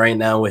killing it right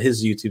now with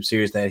his YouTube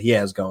series that he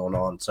has going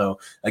on. So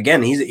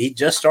again, he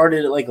just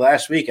started it like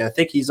last week. I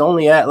think he's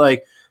only at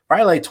like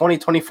probably like 20,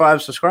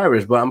 25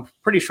 subscribers, but I'm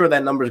pretty sure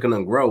that number is going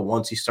to grow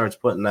once he starts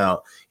putting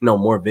out, you know,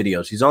 more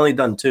videos. He's only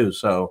done 2,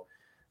 so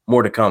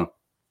more to come.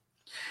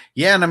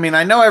 Yeah, and I mean,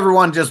 I know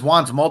everyone just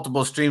wants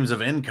multiple streams of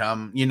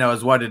income, you know,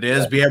 is what it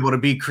is. Be able to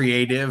be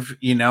creative,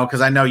 you know, because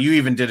I know you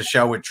even did a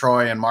show with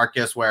Troy and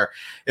Marcus where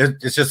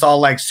it's just all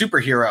like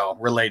superhero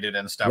related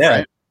and stuff,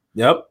 right?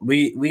 Yep.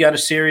 We got a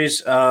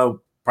series.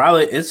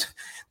 Probably it's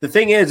the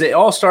thing is, it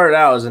all started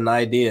out as an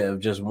idea of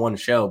just one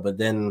show, but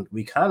then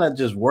we kind of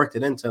just worked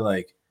it into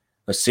like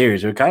a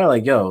series. We're kind of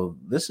like, yo,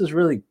 this is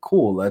really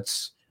cool.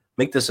 Let's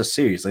make this a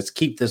series. Let's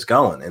keep this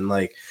going. And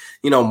like,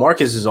 you know,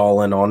 Marcus is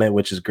all in on it,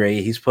 which is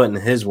great. He's putting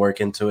his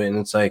work into it. And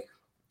it's like,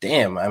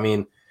 damn, I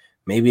mean,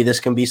 maybe this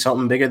can be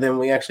something bigger than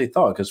we actually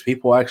thought because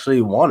people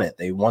actually want it.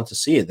 They want to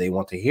see it. They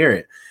want to hear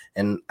it.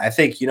 And I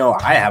think, you know,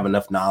 I have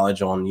enough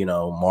knowledge on, you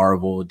know,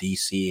 Marvel,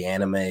 DC,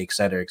 anime, et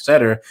cetera, et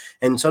cetera.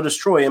 And so does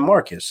Troy and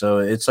Marcus. So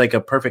it's like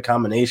a perfect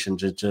combination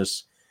to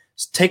just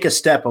take a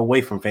step away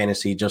from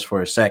fantasy just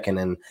for a second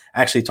and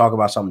actually talk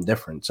about something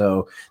different.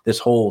 So this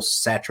whole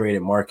saturated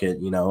market,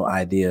 you know,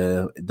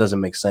 idea, it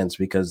doesn't make sense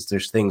because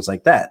there's things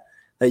like that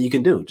you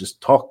can do.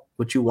 Just talk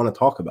what you want to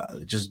talk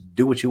about. Just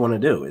do what you want to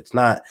do. It's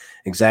not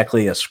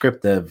exactly a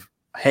script of,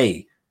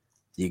 hey,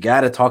 you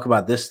got to talk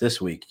about this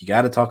week. You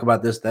got to talk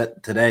about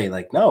that today.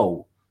 Like,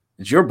 no,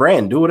 it's your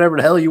brand. Do whatever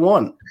the hell you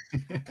want.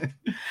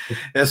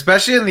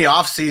 Especially in the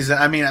off season.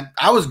 I mean,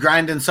 I was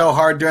grinding so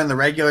hard during the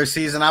regular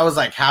season. I was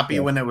like happy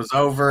when it was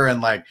over.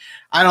 And like,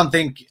 I don't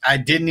think I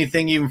did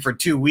anything even for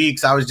 2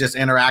 weeks. I was just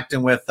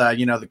interacting with,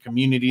 you know, the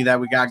community that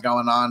we got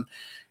going on.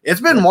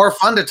 It's been more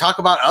fun to talk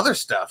about other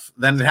stuff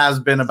than it has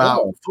been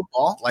about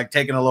football, like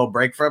taking a little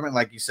break from it,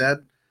 like you said.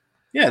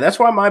 Yeah, that's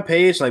why my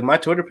page, like my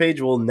Twitter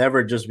page, will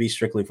never just be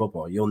strictly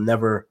football. You'll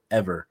never,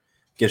 ever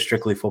get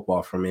strictly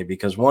football from me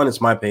because 1, it's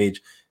my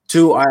page.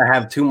 2, I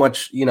have too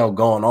much, you know,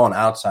 going on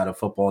outside of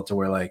football to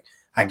where like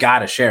I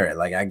gotta share it.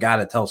 Like I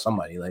gotta tell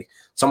somebody. Like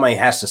somebody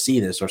has to see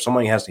this or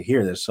somebody has to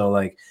hear this. So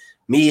like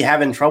me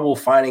having trouble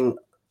finding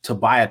to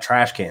buy a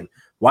trash can.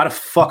 Why the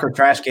fuck are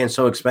trash cans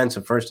so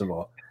expensive? First of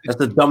all, that's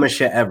the dumbest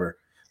shit ever.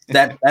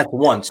 That's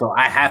 1. So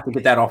I have to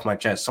get that off my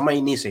chest.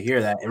 Somebody needs to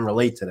hear that and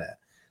relate to that.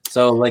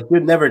 So like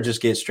you'd never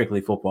just get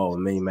strictly football with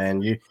me,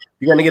 man. You're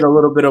gonna get a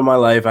little bit of my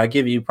life. I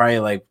give you probably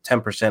like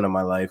 10% of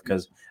my life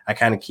because I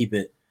kind of keep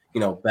it, you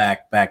know,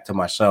 back to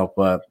myself.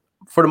 But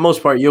for the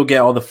most part, you'll get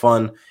all the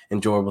fun,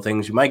 enjoyable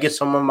things. You might get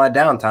some of my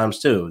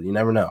downtimes too. You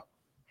never know.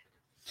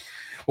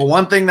 Well,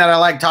 one thing that I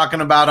like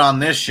talking about on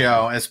this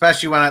show,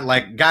 especially when I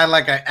like guy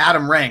like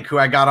Adam Rank, who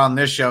I got on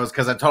this show, is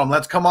because I told him,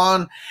 let's come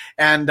on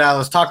and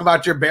let's talk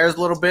about your Bears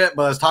a little bit,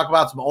 but let's talk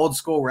about some old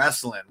school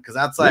wrestling because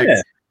that's like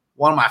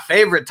one of my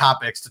favorite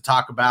topics to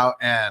talk about.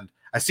 And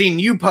I seen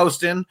you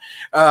posting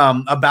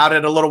about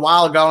it a little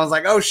while ago. And I was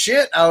like, oh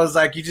shit. I was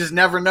like, you just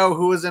never know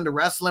who was into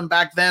wrestling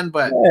back then.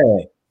 But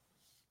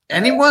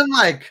anyone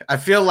like, I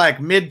feel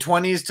like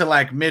mid-20s to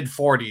like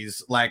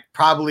mid-40s, like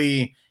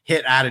probably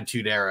hit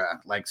Attitude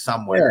Era, like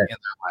somewhere in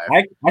their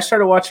life. I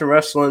started watching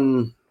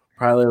wrestling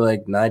probably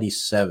like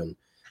 97.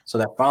 So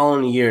that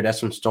following year,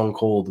 that's when Stone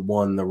Cold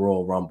won the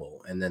Royal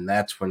Rumble. And then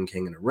that's when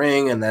King of the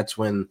Ring. And that's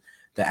when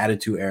the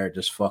Attitude Era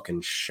just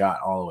fucking shot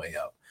all the way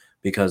up.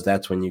 Because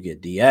that's when you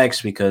get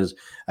DX, because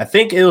I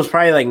think it was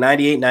probably like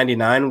 98,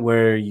 99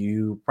 where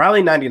you,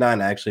 probably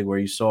 99 actually, where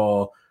you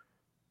saw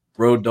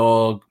Road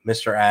Dogg,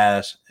 Mr.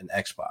 Ass, and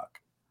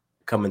X-Pac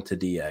coming to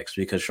DX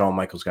because Shawn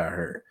Michaels got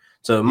hurt.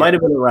 So it might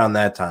have been around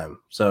that time.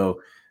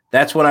 So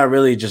that's when I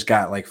really just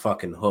got like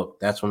fucking hooked.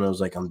 That's when it was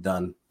like, I'm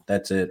done.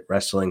 That's it.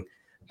 Wrestling,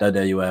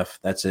 WWF,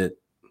 that's it.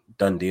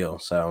 Done deal.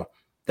 So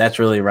that's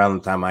really around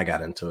the time I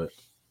got into it.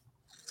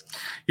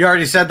 You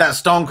already said that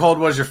Stone Cold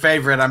was your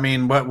favorite. I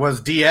mean, what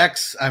was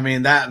DX? I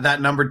mean,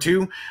 that number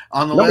 2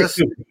 on the list?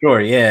 2, for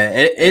sure, yeah.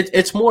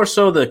 It's more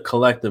so the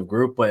collective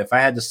group, but if I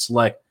had to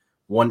select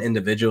one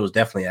individual, it was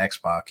definitely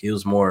X-Pac. He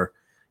was more,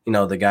 you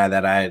know, the guy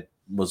that I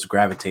was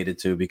gravitated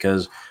to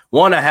because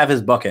 1, I have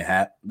his bucket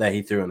hat that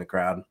he threw in the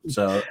crowd.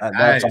 So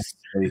that's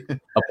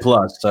a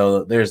plus.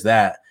 So there's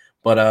that.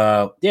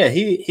 But yeah,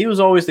 he was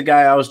always the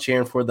guy I was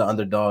cheering for, the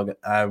underdog.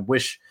 I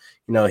wish,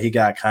 you know, he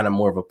got kind of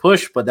more of a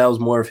push, but that was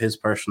more of his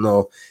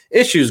personal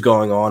issues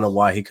going on and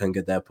why he couldn't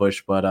get that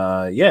push.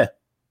 But yeah,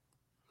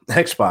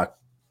 X-Pac.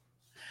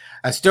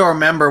 I still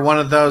remember one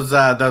of those.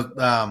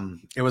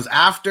 It was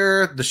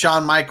after the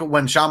Shawn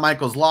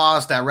Michaels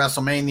lost at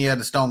WrestleMania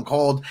to Stone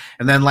Cold,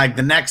 and then like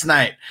the next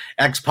night,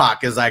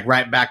 X-Pac is like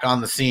right back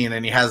on the scene,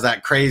 and he has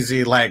that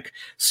crazy like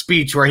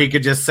speech where he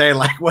could just say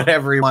like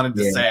whatever he wanted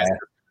to say.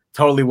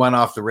 Totally went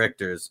off the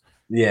Richters.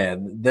 Yeah,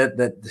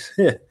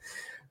 that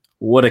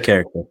what a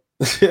character.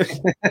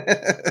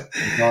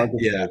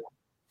 Yeah.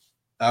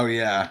 Oh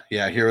yeah.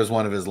 Here was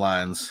one of his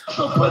lines.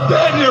 So put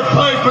that in your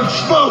pipe and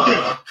smoke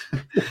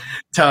it.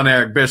 Telling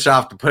Eric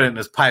Bischoff to put it in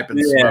his pipe and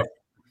smoke.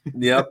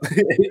 Yep.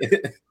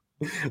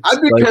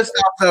 I'd be pissed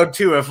off though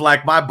too if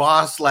like my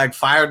boss like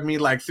fired me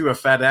like through a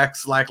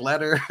FedEx like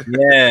letter.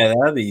 Yeah,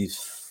 that'd be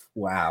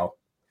wow.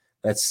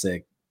 That's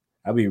sick.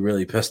 I'd be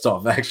really pissed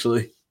off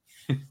actually.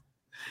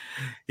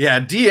 Yeah,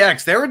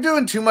 DX, they were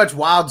doing too much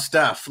wild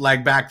stuff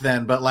like back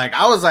then, but like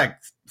I was like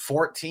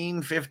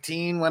 14,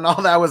 15 when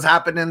all that was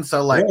happening.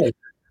 So like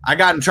I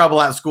got in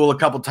trouble at school a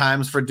couple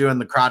times for doing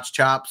the crotch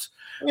chops.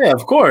 Yeah,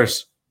 of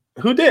course.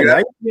 Who did?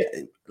 Yeah.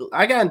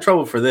 I got in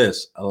trouble for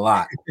this a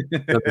lot.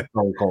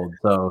 Stone Cold.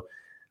 So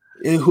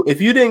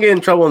if you didn't get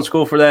in trouble in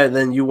school for that,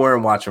 then you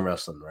weren't watching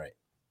wrestling right.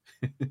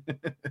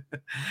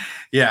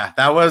 Yeah,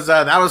 that was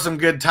some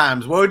good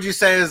times. What would you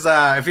say is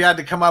if you had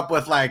to come up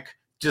with like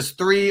just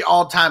 3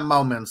 all-time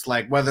moments,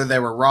 like whether they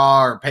were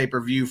Raw or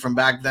pay-per-view from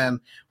back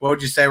then, what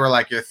would you say were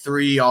like your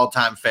 3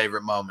 all-time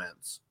favorite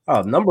moments?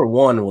 Oh, number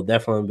 1 will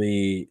definitely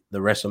be the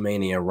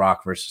WrestleMania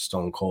Rock versus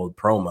Stone Cold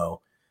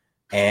promo.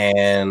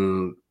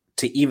 And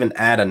to even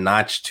add a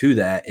notch to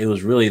that, it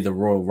was really the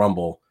Royal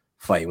Rumble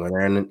fight when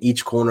they're in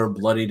each corner,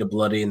 bloody to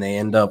bloody, and they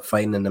end up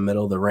fighting in the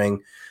middle of the ring.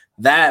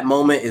 That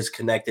moment is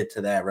connected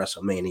to that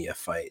WrestleMania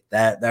fight.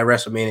 That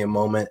WrestleMania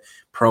moment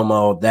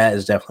promo, that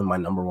is definitely my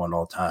number 1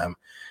 all time.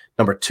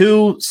 Number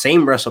 2,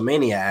 same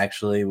WrestleMania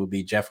actually, would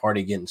be Jeff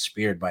Hardy getting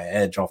speared by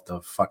Edge off the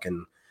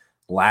fucking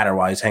ladder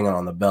while he's hanging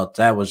on the belt.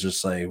 That was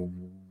just like,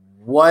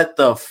 what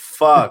the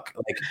fuck?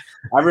 Like,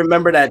 I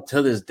remember that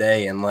to this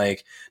day. And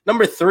like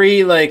number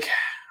 3, like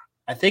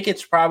I think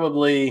it's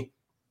probably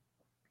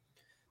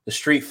the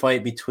street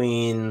fight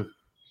between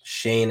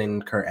Shane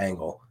and Kurt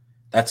Angle.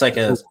 That's like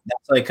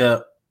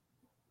a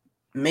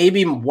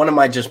maybe one of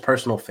my just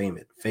personal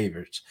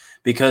favorites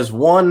because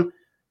one,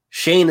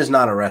 Shane is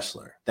not a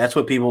wrestler. That's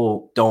what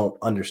people don't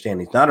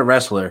understand. He's not a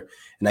wrestler,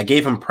 and I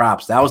gave him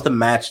props. That was the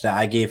match that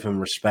I gave him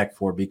respect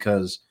for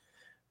because,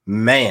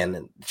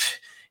 man,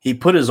 he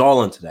put his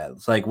all into that.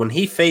 It's like when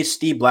he faced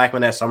Steve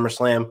Blackman at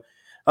SummerSlam,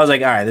 I was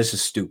like, all right, this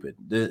is stupid.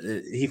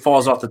 He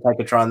falls off the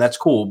Titantron. That's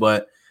cool,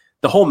 but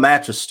the whole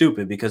match was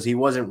stupid because he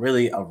wasn't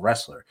really a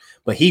wrestler.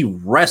 But he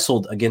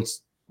wrestled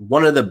against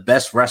one of the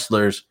best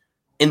wrestlers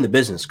in the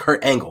business,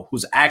 Kurt Angle,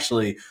 who's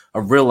actually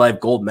a real-life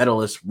gold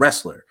medalist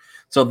wrestler.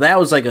 So that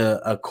was like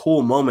a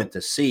cool moment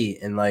to see.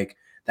 And like,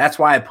 that's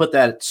why I put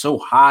that so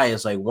high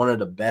as like one of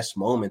the best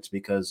moments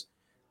because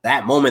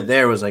that moment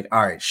there was like,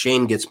 all right,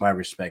 Shane gets my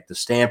respect. The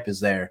stamp is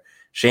there.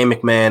 Shane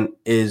McMahon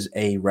is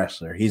a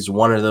wrestler. He's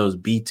one of those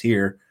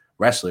B-tier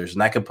wrestlers.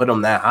 And I could put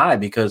him that high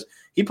because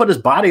he put his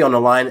body on the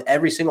line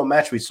every single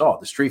match we saw.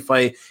 The street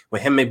fight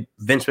with him and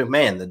Vince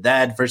McMahon, the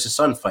dad versus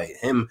son fight,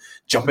 him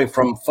jumping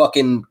from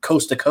fucking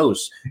coast to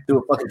coast through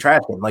a fucking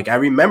trash can. Like, I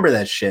remember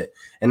that shit.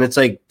 And it's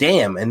like,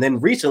 damn. And then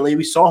recently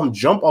we saw him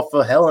jump off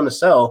of Hell in a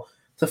Cell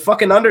to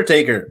fucking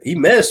Undertaker. He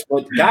missed,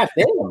 but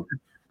goddamn.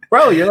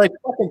 Bro, you're like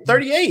fucking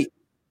 38.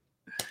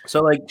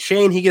 So like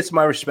Shane, he gets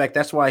my respect.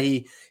 That's why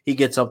he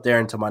gets up there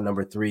into my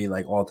number 3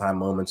 like all-time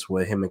moments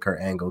with him and Kurt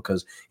Angle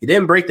because he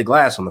didn't break the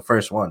glass on the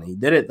first one. He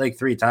did it like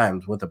 3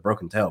 times with a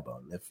broken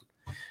tailbone. If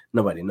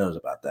nobody knows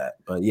about that,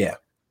 but yeah.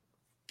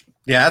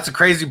 Yeah, that's a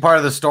crazy part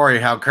of the story,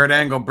 how Kurt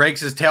Angle breaks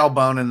his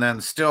tailbone and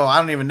then still, I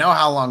don't even know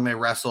how long they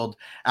wrestled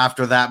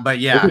after that, but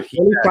yeah. It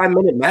was a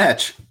 25-minute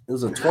match. It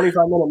was a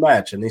 25-minute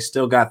match, and they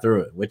still got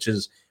through it, which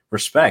is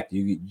respect.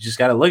 You just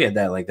got to look at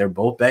that. Like, they're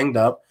both banged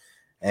up,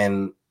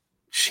 and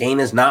Shane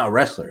is not a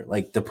wrestler.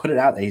 Like, to put it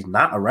out, he's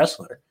not a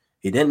wrestler.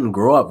 He didn't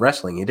grow up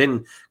wrestling. He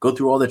didn't go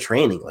through all the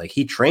training. Like,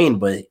 he trained,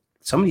 but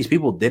some of these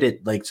people did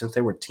it, like, since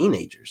they were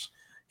teenagers.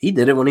 He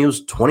did it when he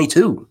was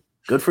 22.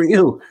 Good for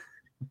you.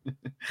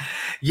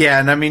 Yeah,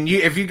 and I mean,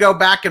 if you go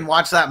back and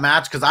watch that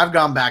match, because I've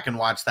gone back and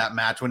watched that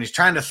match when he's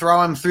trying to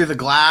throw him through the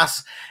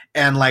glass,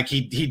 and like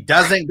he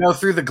doesn't go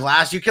through the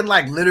glass, you can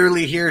like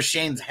literally hear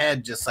Shane's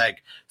head just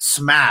like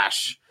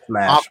smash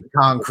off the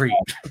concrete.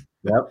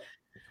 Yep,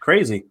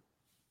 crazy,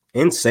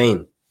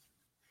 insane.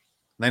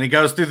 Then he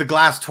goes through the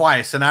glass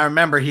twice, and I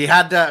remember he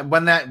had to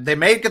when they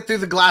make it through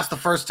the glass the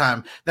first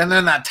time. Then they're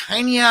in that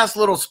tiny ass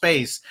little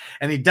space,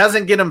 and he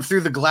doesn't get him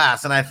through the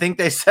glass. And I think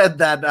they said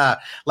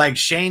that like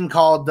Shane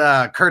called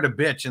Kurt a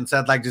bitch and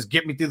said like, "Just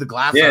get me through the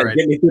glass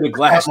already." Get me through the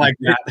glass like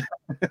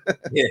that.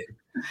 Yeah,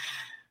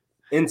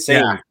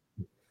 insane. Yeah.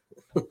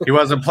 He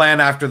wasn't playing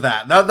after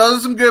that. Those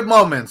are some good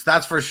moments,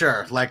 that's for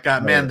sure. Like,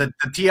 man, the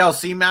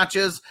TLC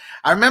matches.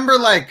 I remember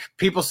like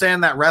people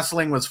saying that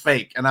wrestling was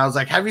fake, and I was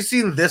like, "Have you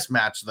seen this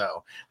match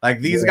though? Like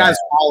these guys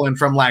falling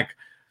from like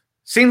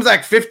seems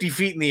like 50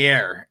 feet in the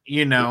air,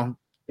 you know."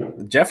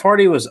 Jeff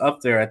Hardy was up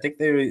there. I think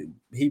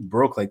he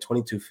broke like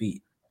 22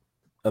 feet.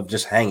 of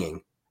just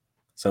hanging.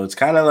 So it's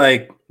kind of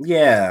like,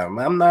 yeah,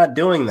 I'm not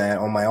doing that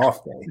on my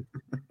off day.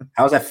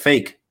 How's that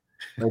fake?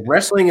 Like,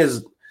 wrestling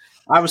is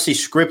obviously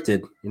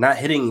scripted. You're not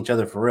hitting each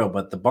other for real,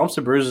 but the bumps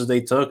and bruises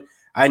they took,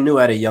 I knew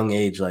at a young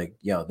age, like,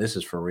 yo, this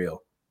is for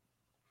real.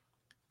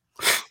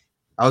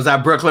 I was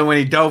at Brooklyn when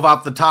he dove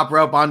off the top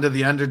rope onto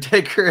the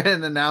Undertaker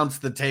and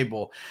announced the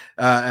table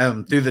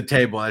through the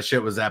table. That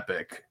shit was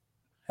epic.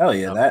 Hell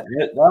yeah, that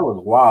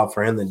was wild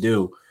for him to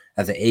do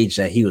at the age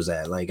that he was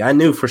at. Like, I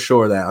knew for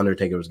sure that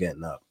Undertaker was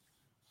getting up.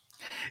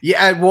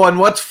 Yeah, well, and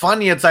what's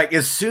funny, it's like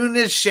as soon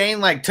as Shane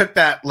like took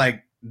that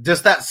like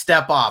just that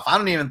step off, I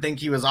don't even think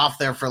he was off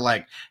there for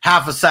like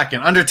half a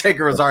second.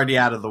 Undertaker was already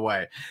out of the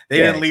way. They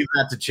didn't leave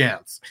that to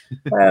chance.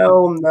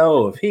 Hell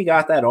no. If he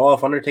got that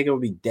off, Undertaker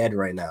would be dead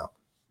right now.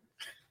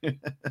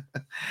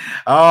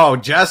 Oh,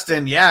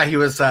 Justin, yeah, he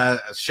was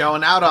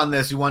showing out on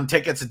this. He won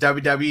tickets at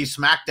WWE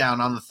SmackDown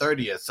on the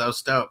 30th. So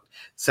stoked.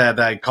 Said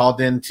I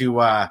called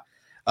into a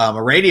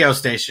radio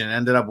station and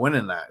ended up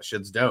winning that.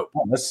 Shit's dope.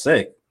 Oh, that's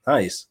sick.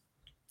 Nice.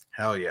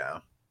 Hell yeah.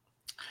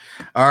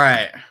 All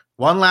right.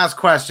 One last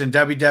question,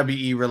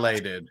 WWE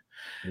related.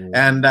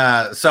 And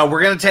so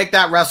we're going to take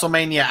that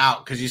WrestleMania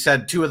out because you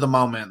said two of the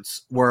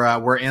moments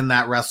were in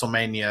that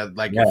WrestleMania,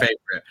 like your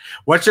favorite.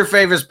 What's your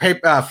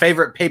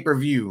favorite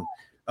pay-per-view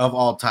of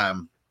all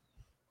time?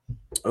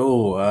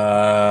 Oh,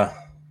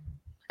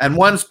 and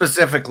one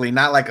specifically,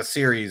 not like a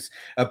series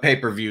of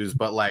pay-per-views,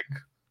 but like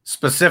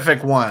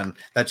specific one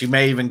that you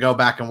may even go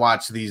back and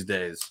watch these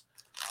days.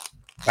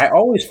 I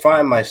always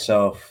find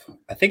myself,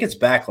 I think it's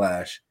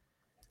Backlash.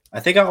 I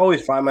think I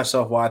always find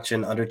myself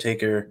watching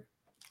Undertaker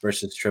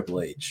versus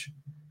Triple H.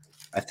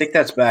 I think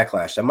that's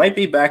Backlash. That might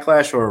be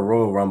Backlash or a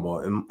Royal Rumble.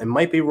 It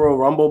might be Royal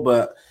Rumble,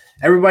 but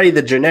everybody,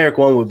 the generic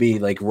one would be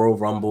like Royal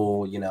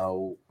Rumble, you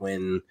know,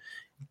 when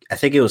I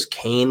think it was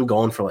Kane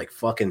going for like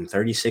fucking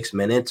 36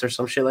 minutes or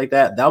some shit like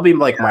that. That'll be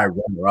like my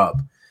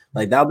runner-up.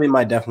 Like, that'll be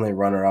my definitely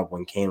runner-up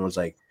when Kane was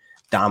like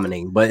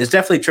dominating. But it's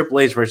definitely Triple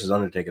H versus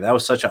Undertaker. That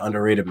was such an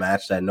underrated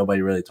match that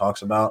nobody really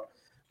talks about.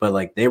 But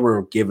like, they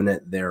were giving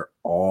it their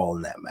all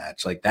in that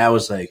match. Like, that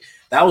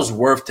was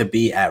worth to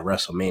be at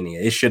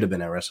WrestleMania. It should have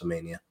been at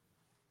WrestleMania.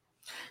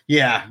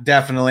 Yeah,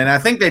 definitely. And I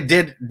think they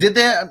did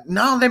they?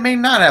 No, they may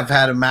not have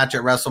had a match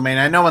at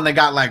WrestleMania. I know when they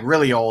got like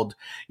really old,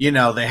 you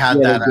know, they had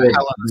that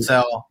Hell in a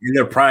Cell. In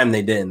their prime,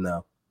 they didn't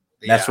though.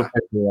 That's what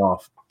pissed me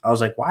off. I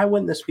was like, why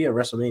wouldn't this be a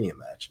WrestleMania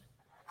match?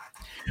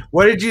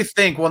 What did you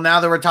think? Well, now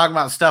that we're talking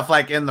about stuff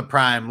like in the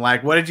prime,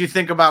 like what did you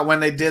think about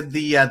when they did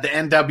the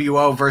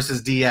NWO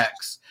versus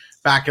DX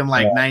back in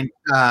like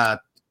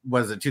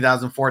was it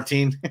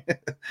 2014?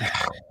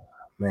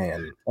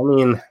 Man, I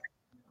mean,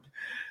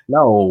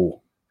 no.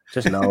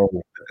 Just no.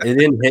 It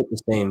didn't hit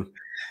the same.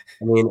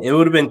 I mean, it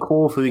would have been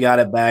cool if we got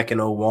it back in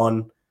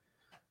 2001.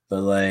 But,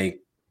 like,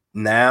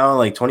 now,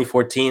 like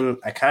 2014,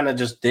 I kind of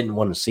just didn't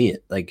want to see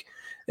it. Like,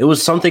 it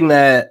was something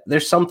that –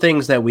 there's some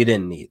things that we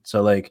didn't need.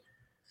 So, like,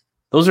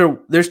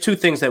 there's two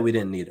things that we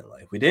didn't need in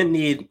life. We didn't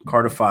need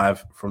Carter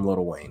 5 from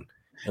Lil Wayne.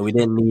 And we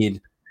didn't need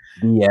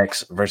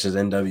DX versus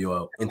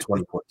NWO in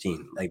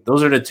 2014. Like,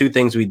 those are the two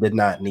things we did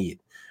not need.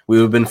 We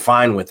would have been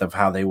fine with of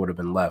how they would have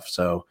been left.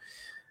 So –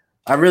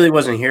 I really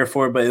wasn't here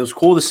for it, but it was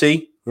cool to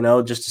see, you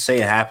know, just to say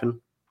it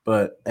happened.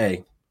 But,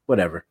 hey,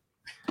 whatever.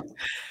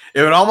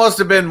 It would almost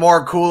have been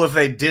more cool if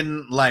they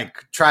didn't,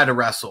 like, try to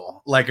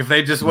wrestle. Like, if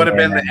they just would have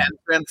been the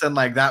entrance and,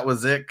 like, that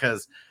was it.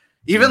 Because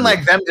even,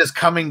 like, them just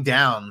coming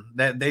down,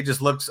 they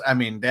just looked – I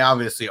mean, they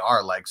obviously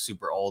are, like,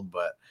 super old.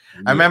 But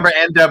I remember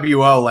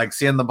NWO, like,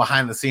 seeing the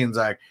behind the scenes,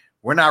 like,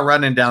 we're not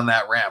running down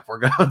that ramp. We're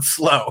going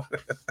slow.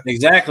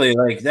 Exactly.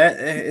 Like, that –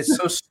 it's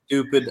so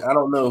stupid. I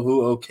don't know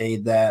who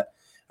okayed that.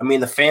 I mean,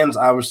 the fans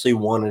obviously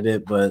wanted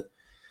it, but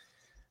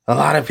a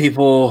lot of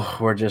people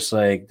were just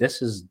like,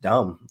 this is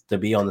dumb to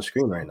be on the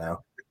screen right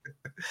now.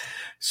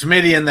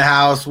 Smitty in the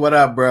house. What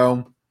up,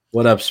 bro?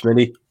 What up,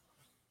 Smitty?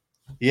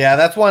 Yeah,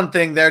 that's one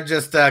thing they're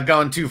just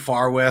going too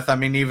far with. I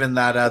mean, even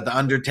that the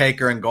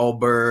Undertaker and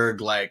Goldberg,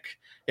 like,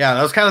 yeah,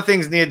 those kind of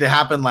things needed to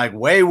happen like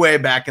way, way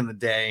back in the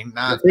day.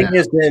 Not the thing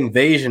is, the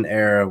Invasion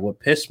era, what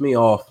pissed me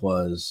off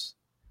was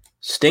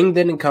Sting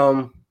didn't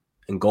come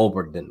and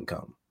Goldberg didn't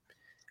come.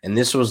 And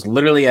this was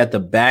literally at the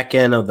back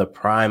end of the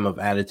prime of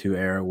Attitude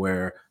Era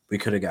where we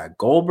could have got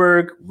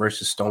Goldberg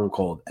versus Stone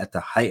Cold at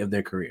the height of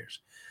their careers.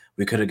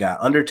 We could have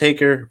got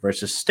Undertaker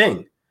versus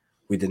Sting.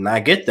 We did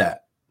not get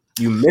that.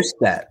 You missed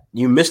that.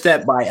 You missed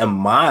that by a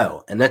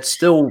mile. And that's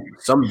still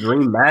some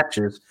dream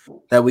matches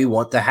that we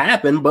want to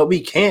happen, but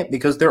we can't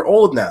because they're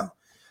old now.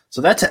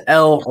 So that's an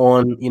L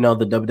on, you know,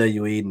 the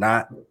WWE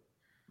not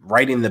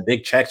writing the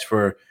big checks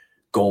for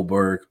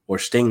Goldberg or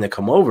Sting to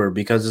come over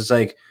because it's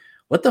like,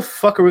 what the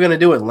fuck are we going to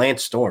do with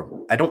Lance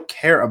Storm? I don't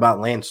care about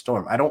Lance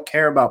Storm. I don't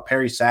care about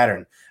Perry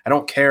Saturn. I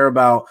don't care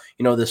about,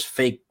 you know, this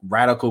fake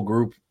radical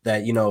group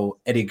that, you know,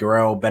 Eddie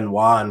Guerrero,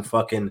 Benoit, and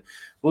fucking,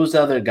 what was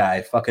the other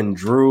guy? Fucking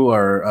Drew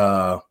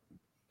or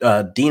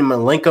Dean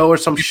Malenko or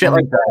some shit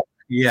like that.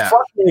 Yeah.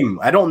 Fuck him.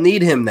 I don't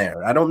need him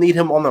there. I don't need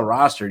him on the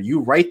roster.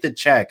 You write the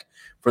check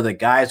for the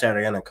guys that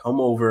are going to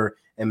come over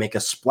and make a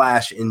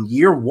splash in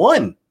year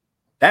one.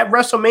 That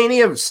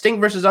WrestleMania,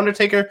 Sting versus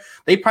Undertaker,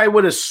 they probably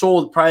would have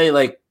sold probably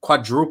like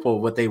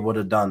quadruple what they would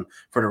have done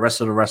for the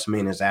rest of the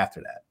WrestleManias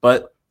after that.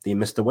 But they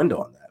missed the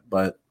window on that.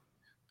 But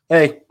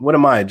hey, what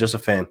am I? Just a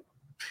fan.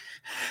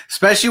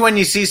 Especially when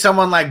you see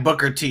someone like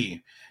Booker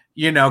T,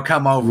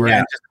 come over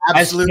and just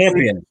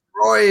absolutely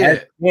destroy it.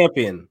 As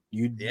champion,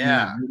 you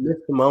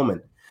missed the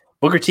moment.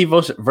 Booker T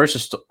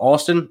versus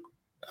Austin,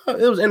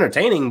 it was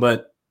entertaining,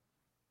 but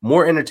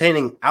more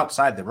entertaining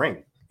outside the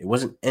ring. It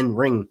wasn't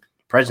in-ring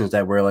presence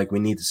that we're like, we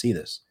need to see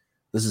this.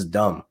 This is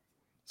dumb.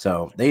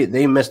 So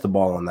they missed the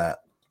ball on that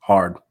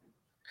hard.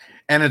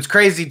 And it's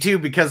crazy too,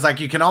 because like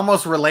you can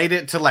almost relate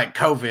it to like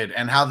COVID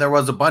and how there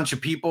was a bunch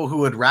of people who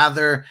would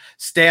rather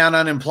stay on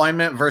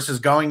unemployment versus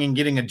going and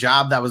getting a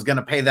job that was going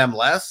to pay them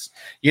less,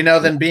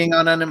 than being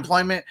on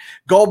unemployment.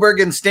 Goldberg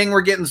and Sting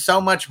were getting so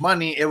much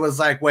money. It was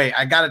like, wait,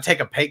 I got to take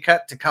a pay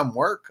cut to come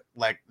work.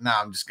 Like, nah,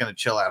 I'm just going to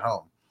chill at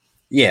home.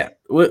 Yeah.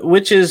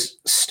 Which is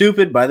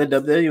stupid by the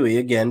WWE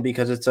again,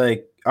 because it's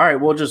like, all right,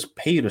 we'll just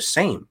pay you the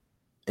same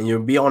and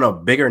you'll be on a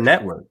bigger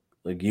network.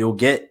 Like you'll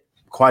get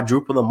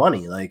quadruple the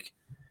money. Like,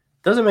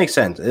 doesn't make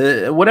sense.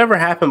 Whatever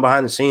happened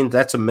behind the scenes,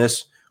 that's a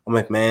miss on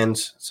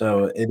McMahon's.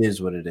 So it is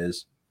what it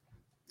is.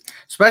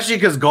 Especially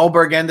because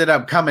Goldberg ended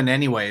up coming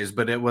anyways,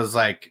 but it was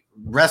like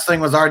wrestling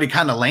was already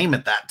kind of lame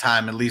at that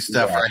time, at least for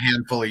a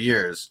handful of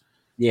years.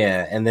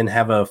 Yeah, and then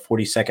have a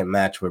 40-second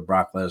match with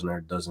Brock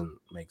Lesnar doesn't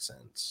make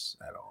sense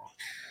at all.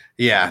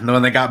 Yeah,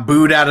 when they got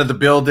booed out of the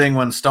building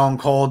when Stone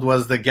Cold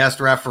was the guest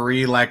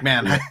referee, like,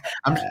 man,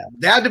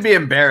 they had to be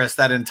embarrassed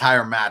that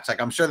entire match.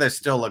 Like, I'm sure they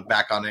still look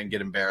back on it and get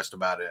embarrassed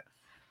about it.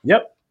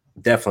 Yep,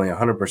 definitely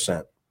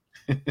 100%.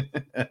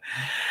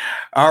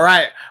 All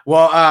right.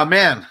 Well,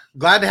 man,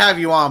 glad to have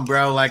you on,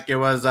 bro. Like it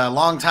was a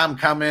long time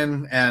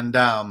coming and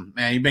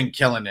man, you've been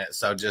killing it.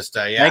 So just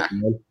Thank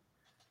you, man.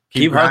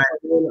 Keep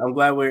hustling. I'm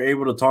glad we were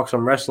able to talk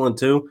some wrestling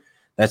too.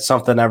 That's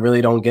something I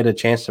really don't get a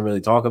chance to really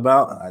talk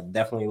about. I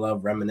definitely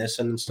love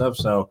reminiscing and stuff.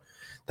 So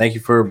thank you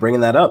for bringing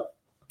that up.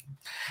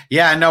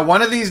 Yeah, no,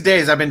 one of these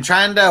days I've been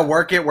trying to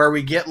work it where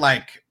we get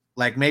like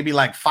maybe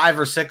like 5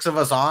 or 6 of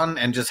us on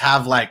and just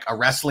have like a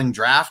wrestling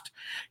draft,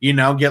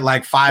 get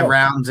like 5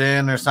 rounds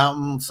in or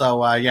something.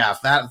 So yeah,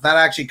 if that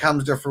actually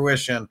comes to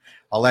fruition,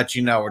 I'll let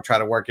you know or try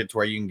to work it to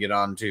where you can get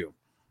on too.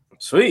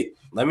 Sweet.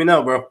 Let me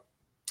know, bro.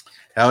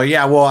 Hell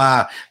yeah.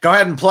 Well, go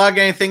ahead and plug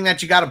anything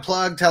that you got to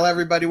plug. Tell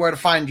everybody where to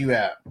find you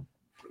at.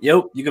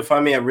 Yo, you can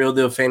find me at Real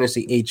Deal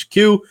Fantasy HQ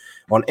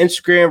on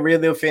Instagram,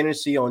 Real Deal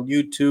Fantasy on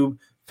YouTube,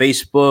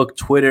 Facebook,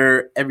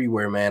 Twitter,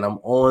 everywhere, man. I'm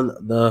on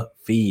the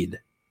feed.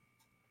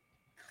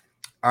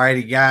 All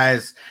righty,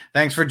 guys.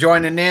 Thanks for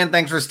joining in.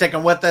 Thanks for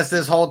sticking with us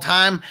this whole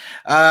time.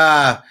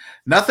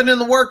 Nothing in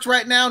the works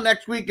right now.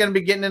 Next week, going to be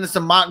getting into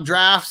some mock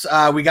drafts.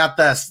 We got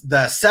the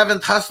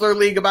 7th Hustler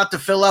League about to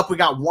fill up. We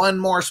got 1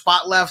 more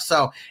spot left,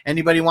 so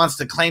anybody wants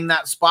to claim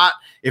that spot,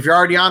 if you're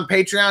already on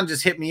Patreon,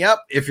 just hit me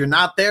up. If you're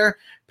not there,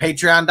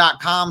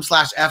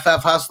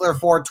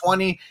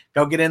 patreon.com/FFHustler420.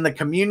 Go get in the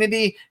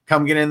community.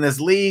 Come get in this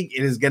league.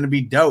 It is going to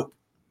be dope.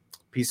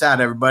 Peace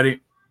out,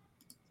 everybody.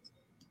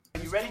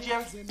 You ready,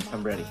 Jerry?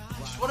 I'm ready.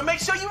 Just want to make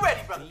sure you're ready,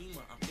 brother.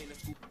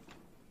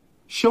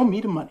 Show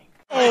me the money.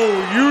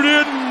 Oh, you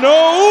didn't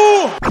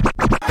know?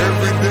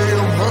 Every day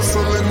I'm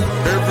hustling,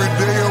 every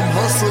day I'm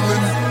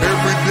hustling,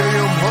 every day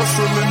I'm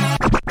hustling.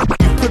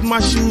 You put my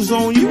shoes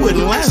on, you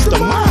wouldn't last a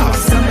mile.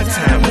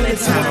 Summertime,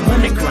 wintertime, I'm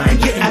on the grind.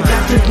 Yeah, I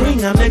got the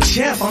ring, I'm the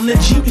champ, I'm the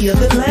genie of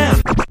the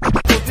lamp.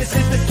 This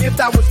is the gift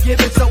I was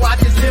given, so I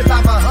just live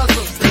by my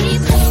hustle.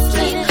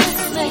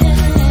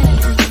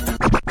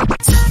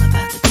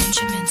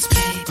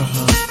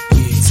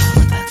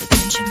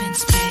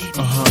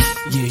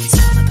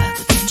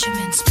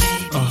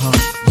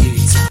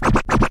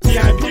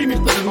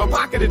 My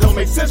pocket, it don't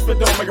make sense, but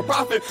don't make a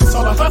profit.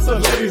 So I hustle,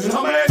 ladies and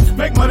homies.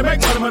 Make money, money.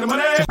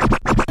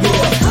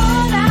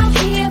 Hold out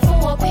here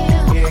for a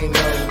pill.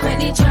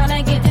 When he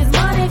tryna get this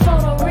money for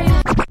the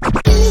real.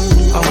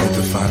 I want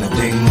to find the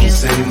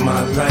things in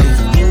my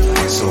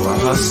life, so I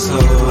hustle.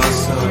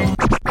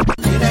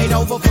 It ain't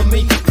over for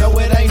me. No,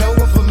 it ain't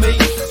over for me.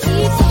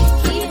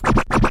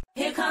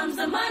 Here comes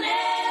the money.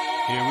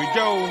 Here we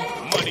go.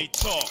 Money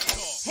talk.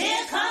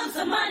 Here comes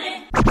the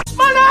money.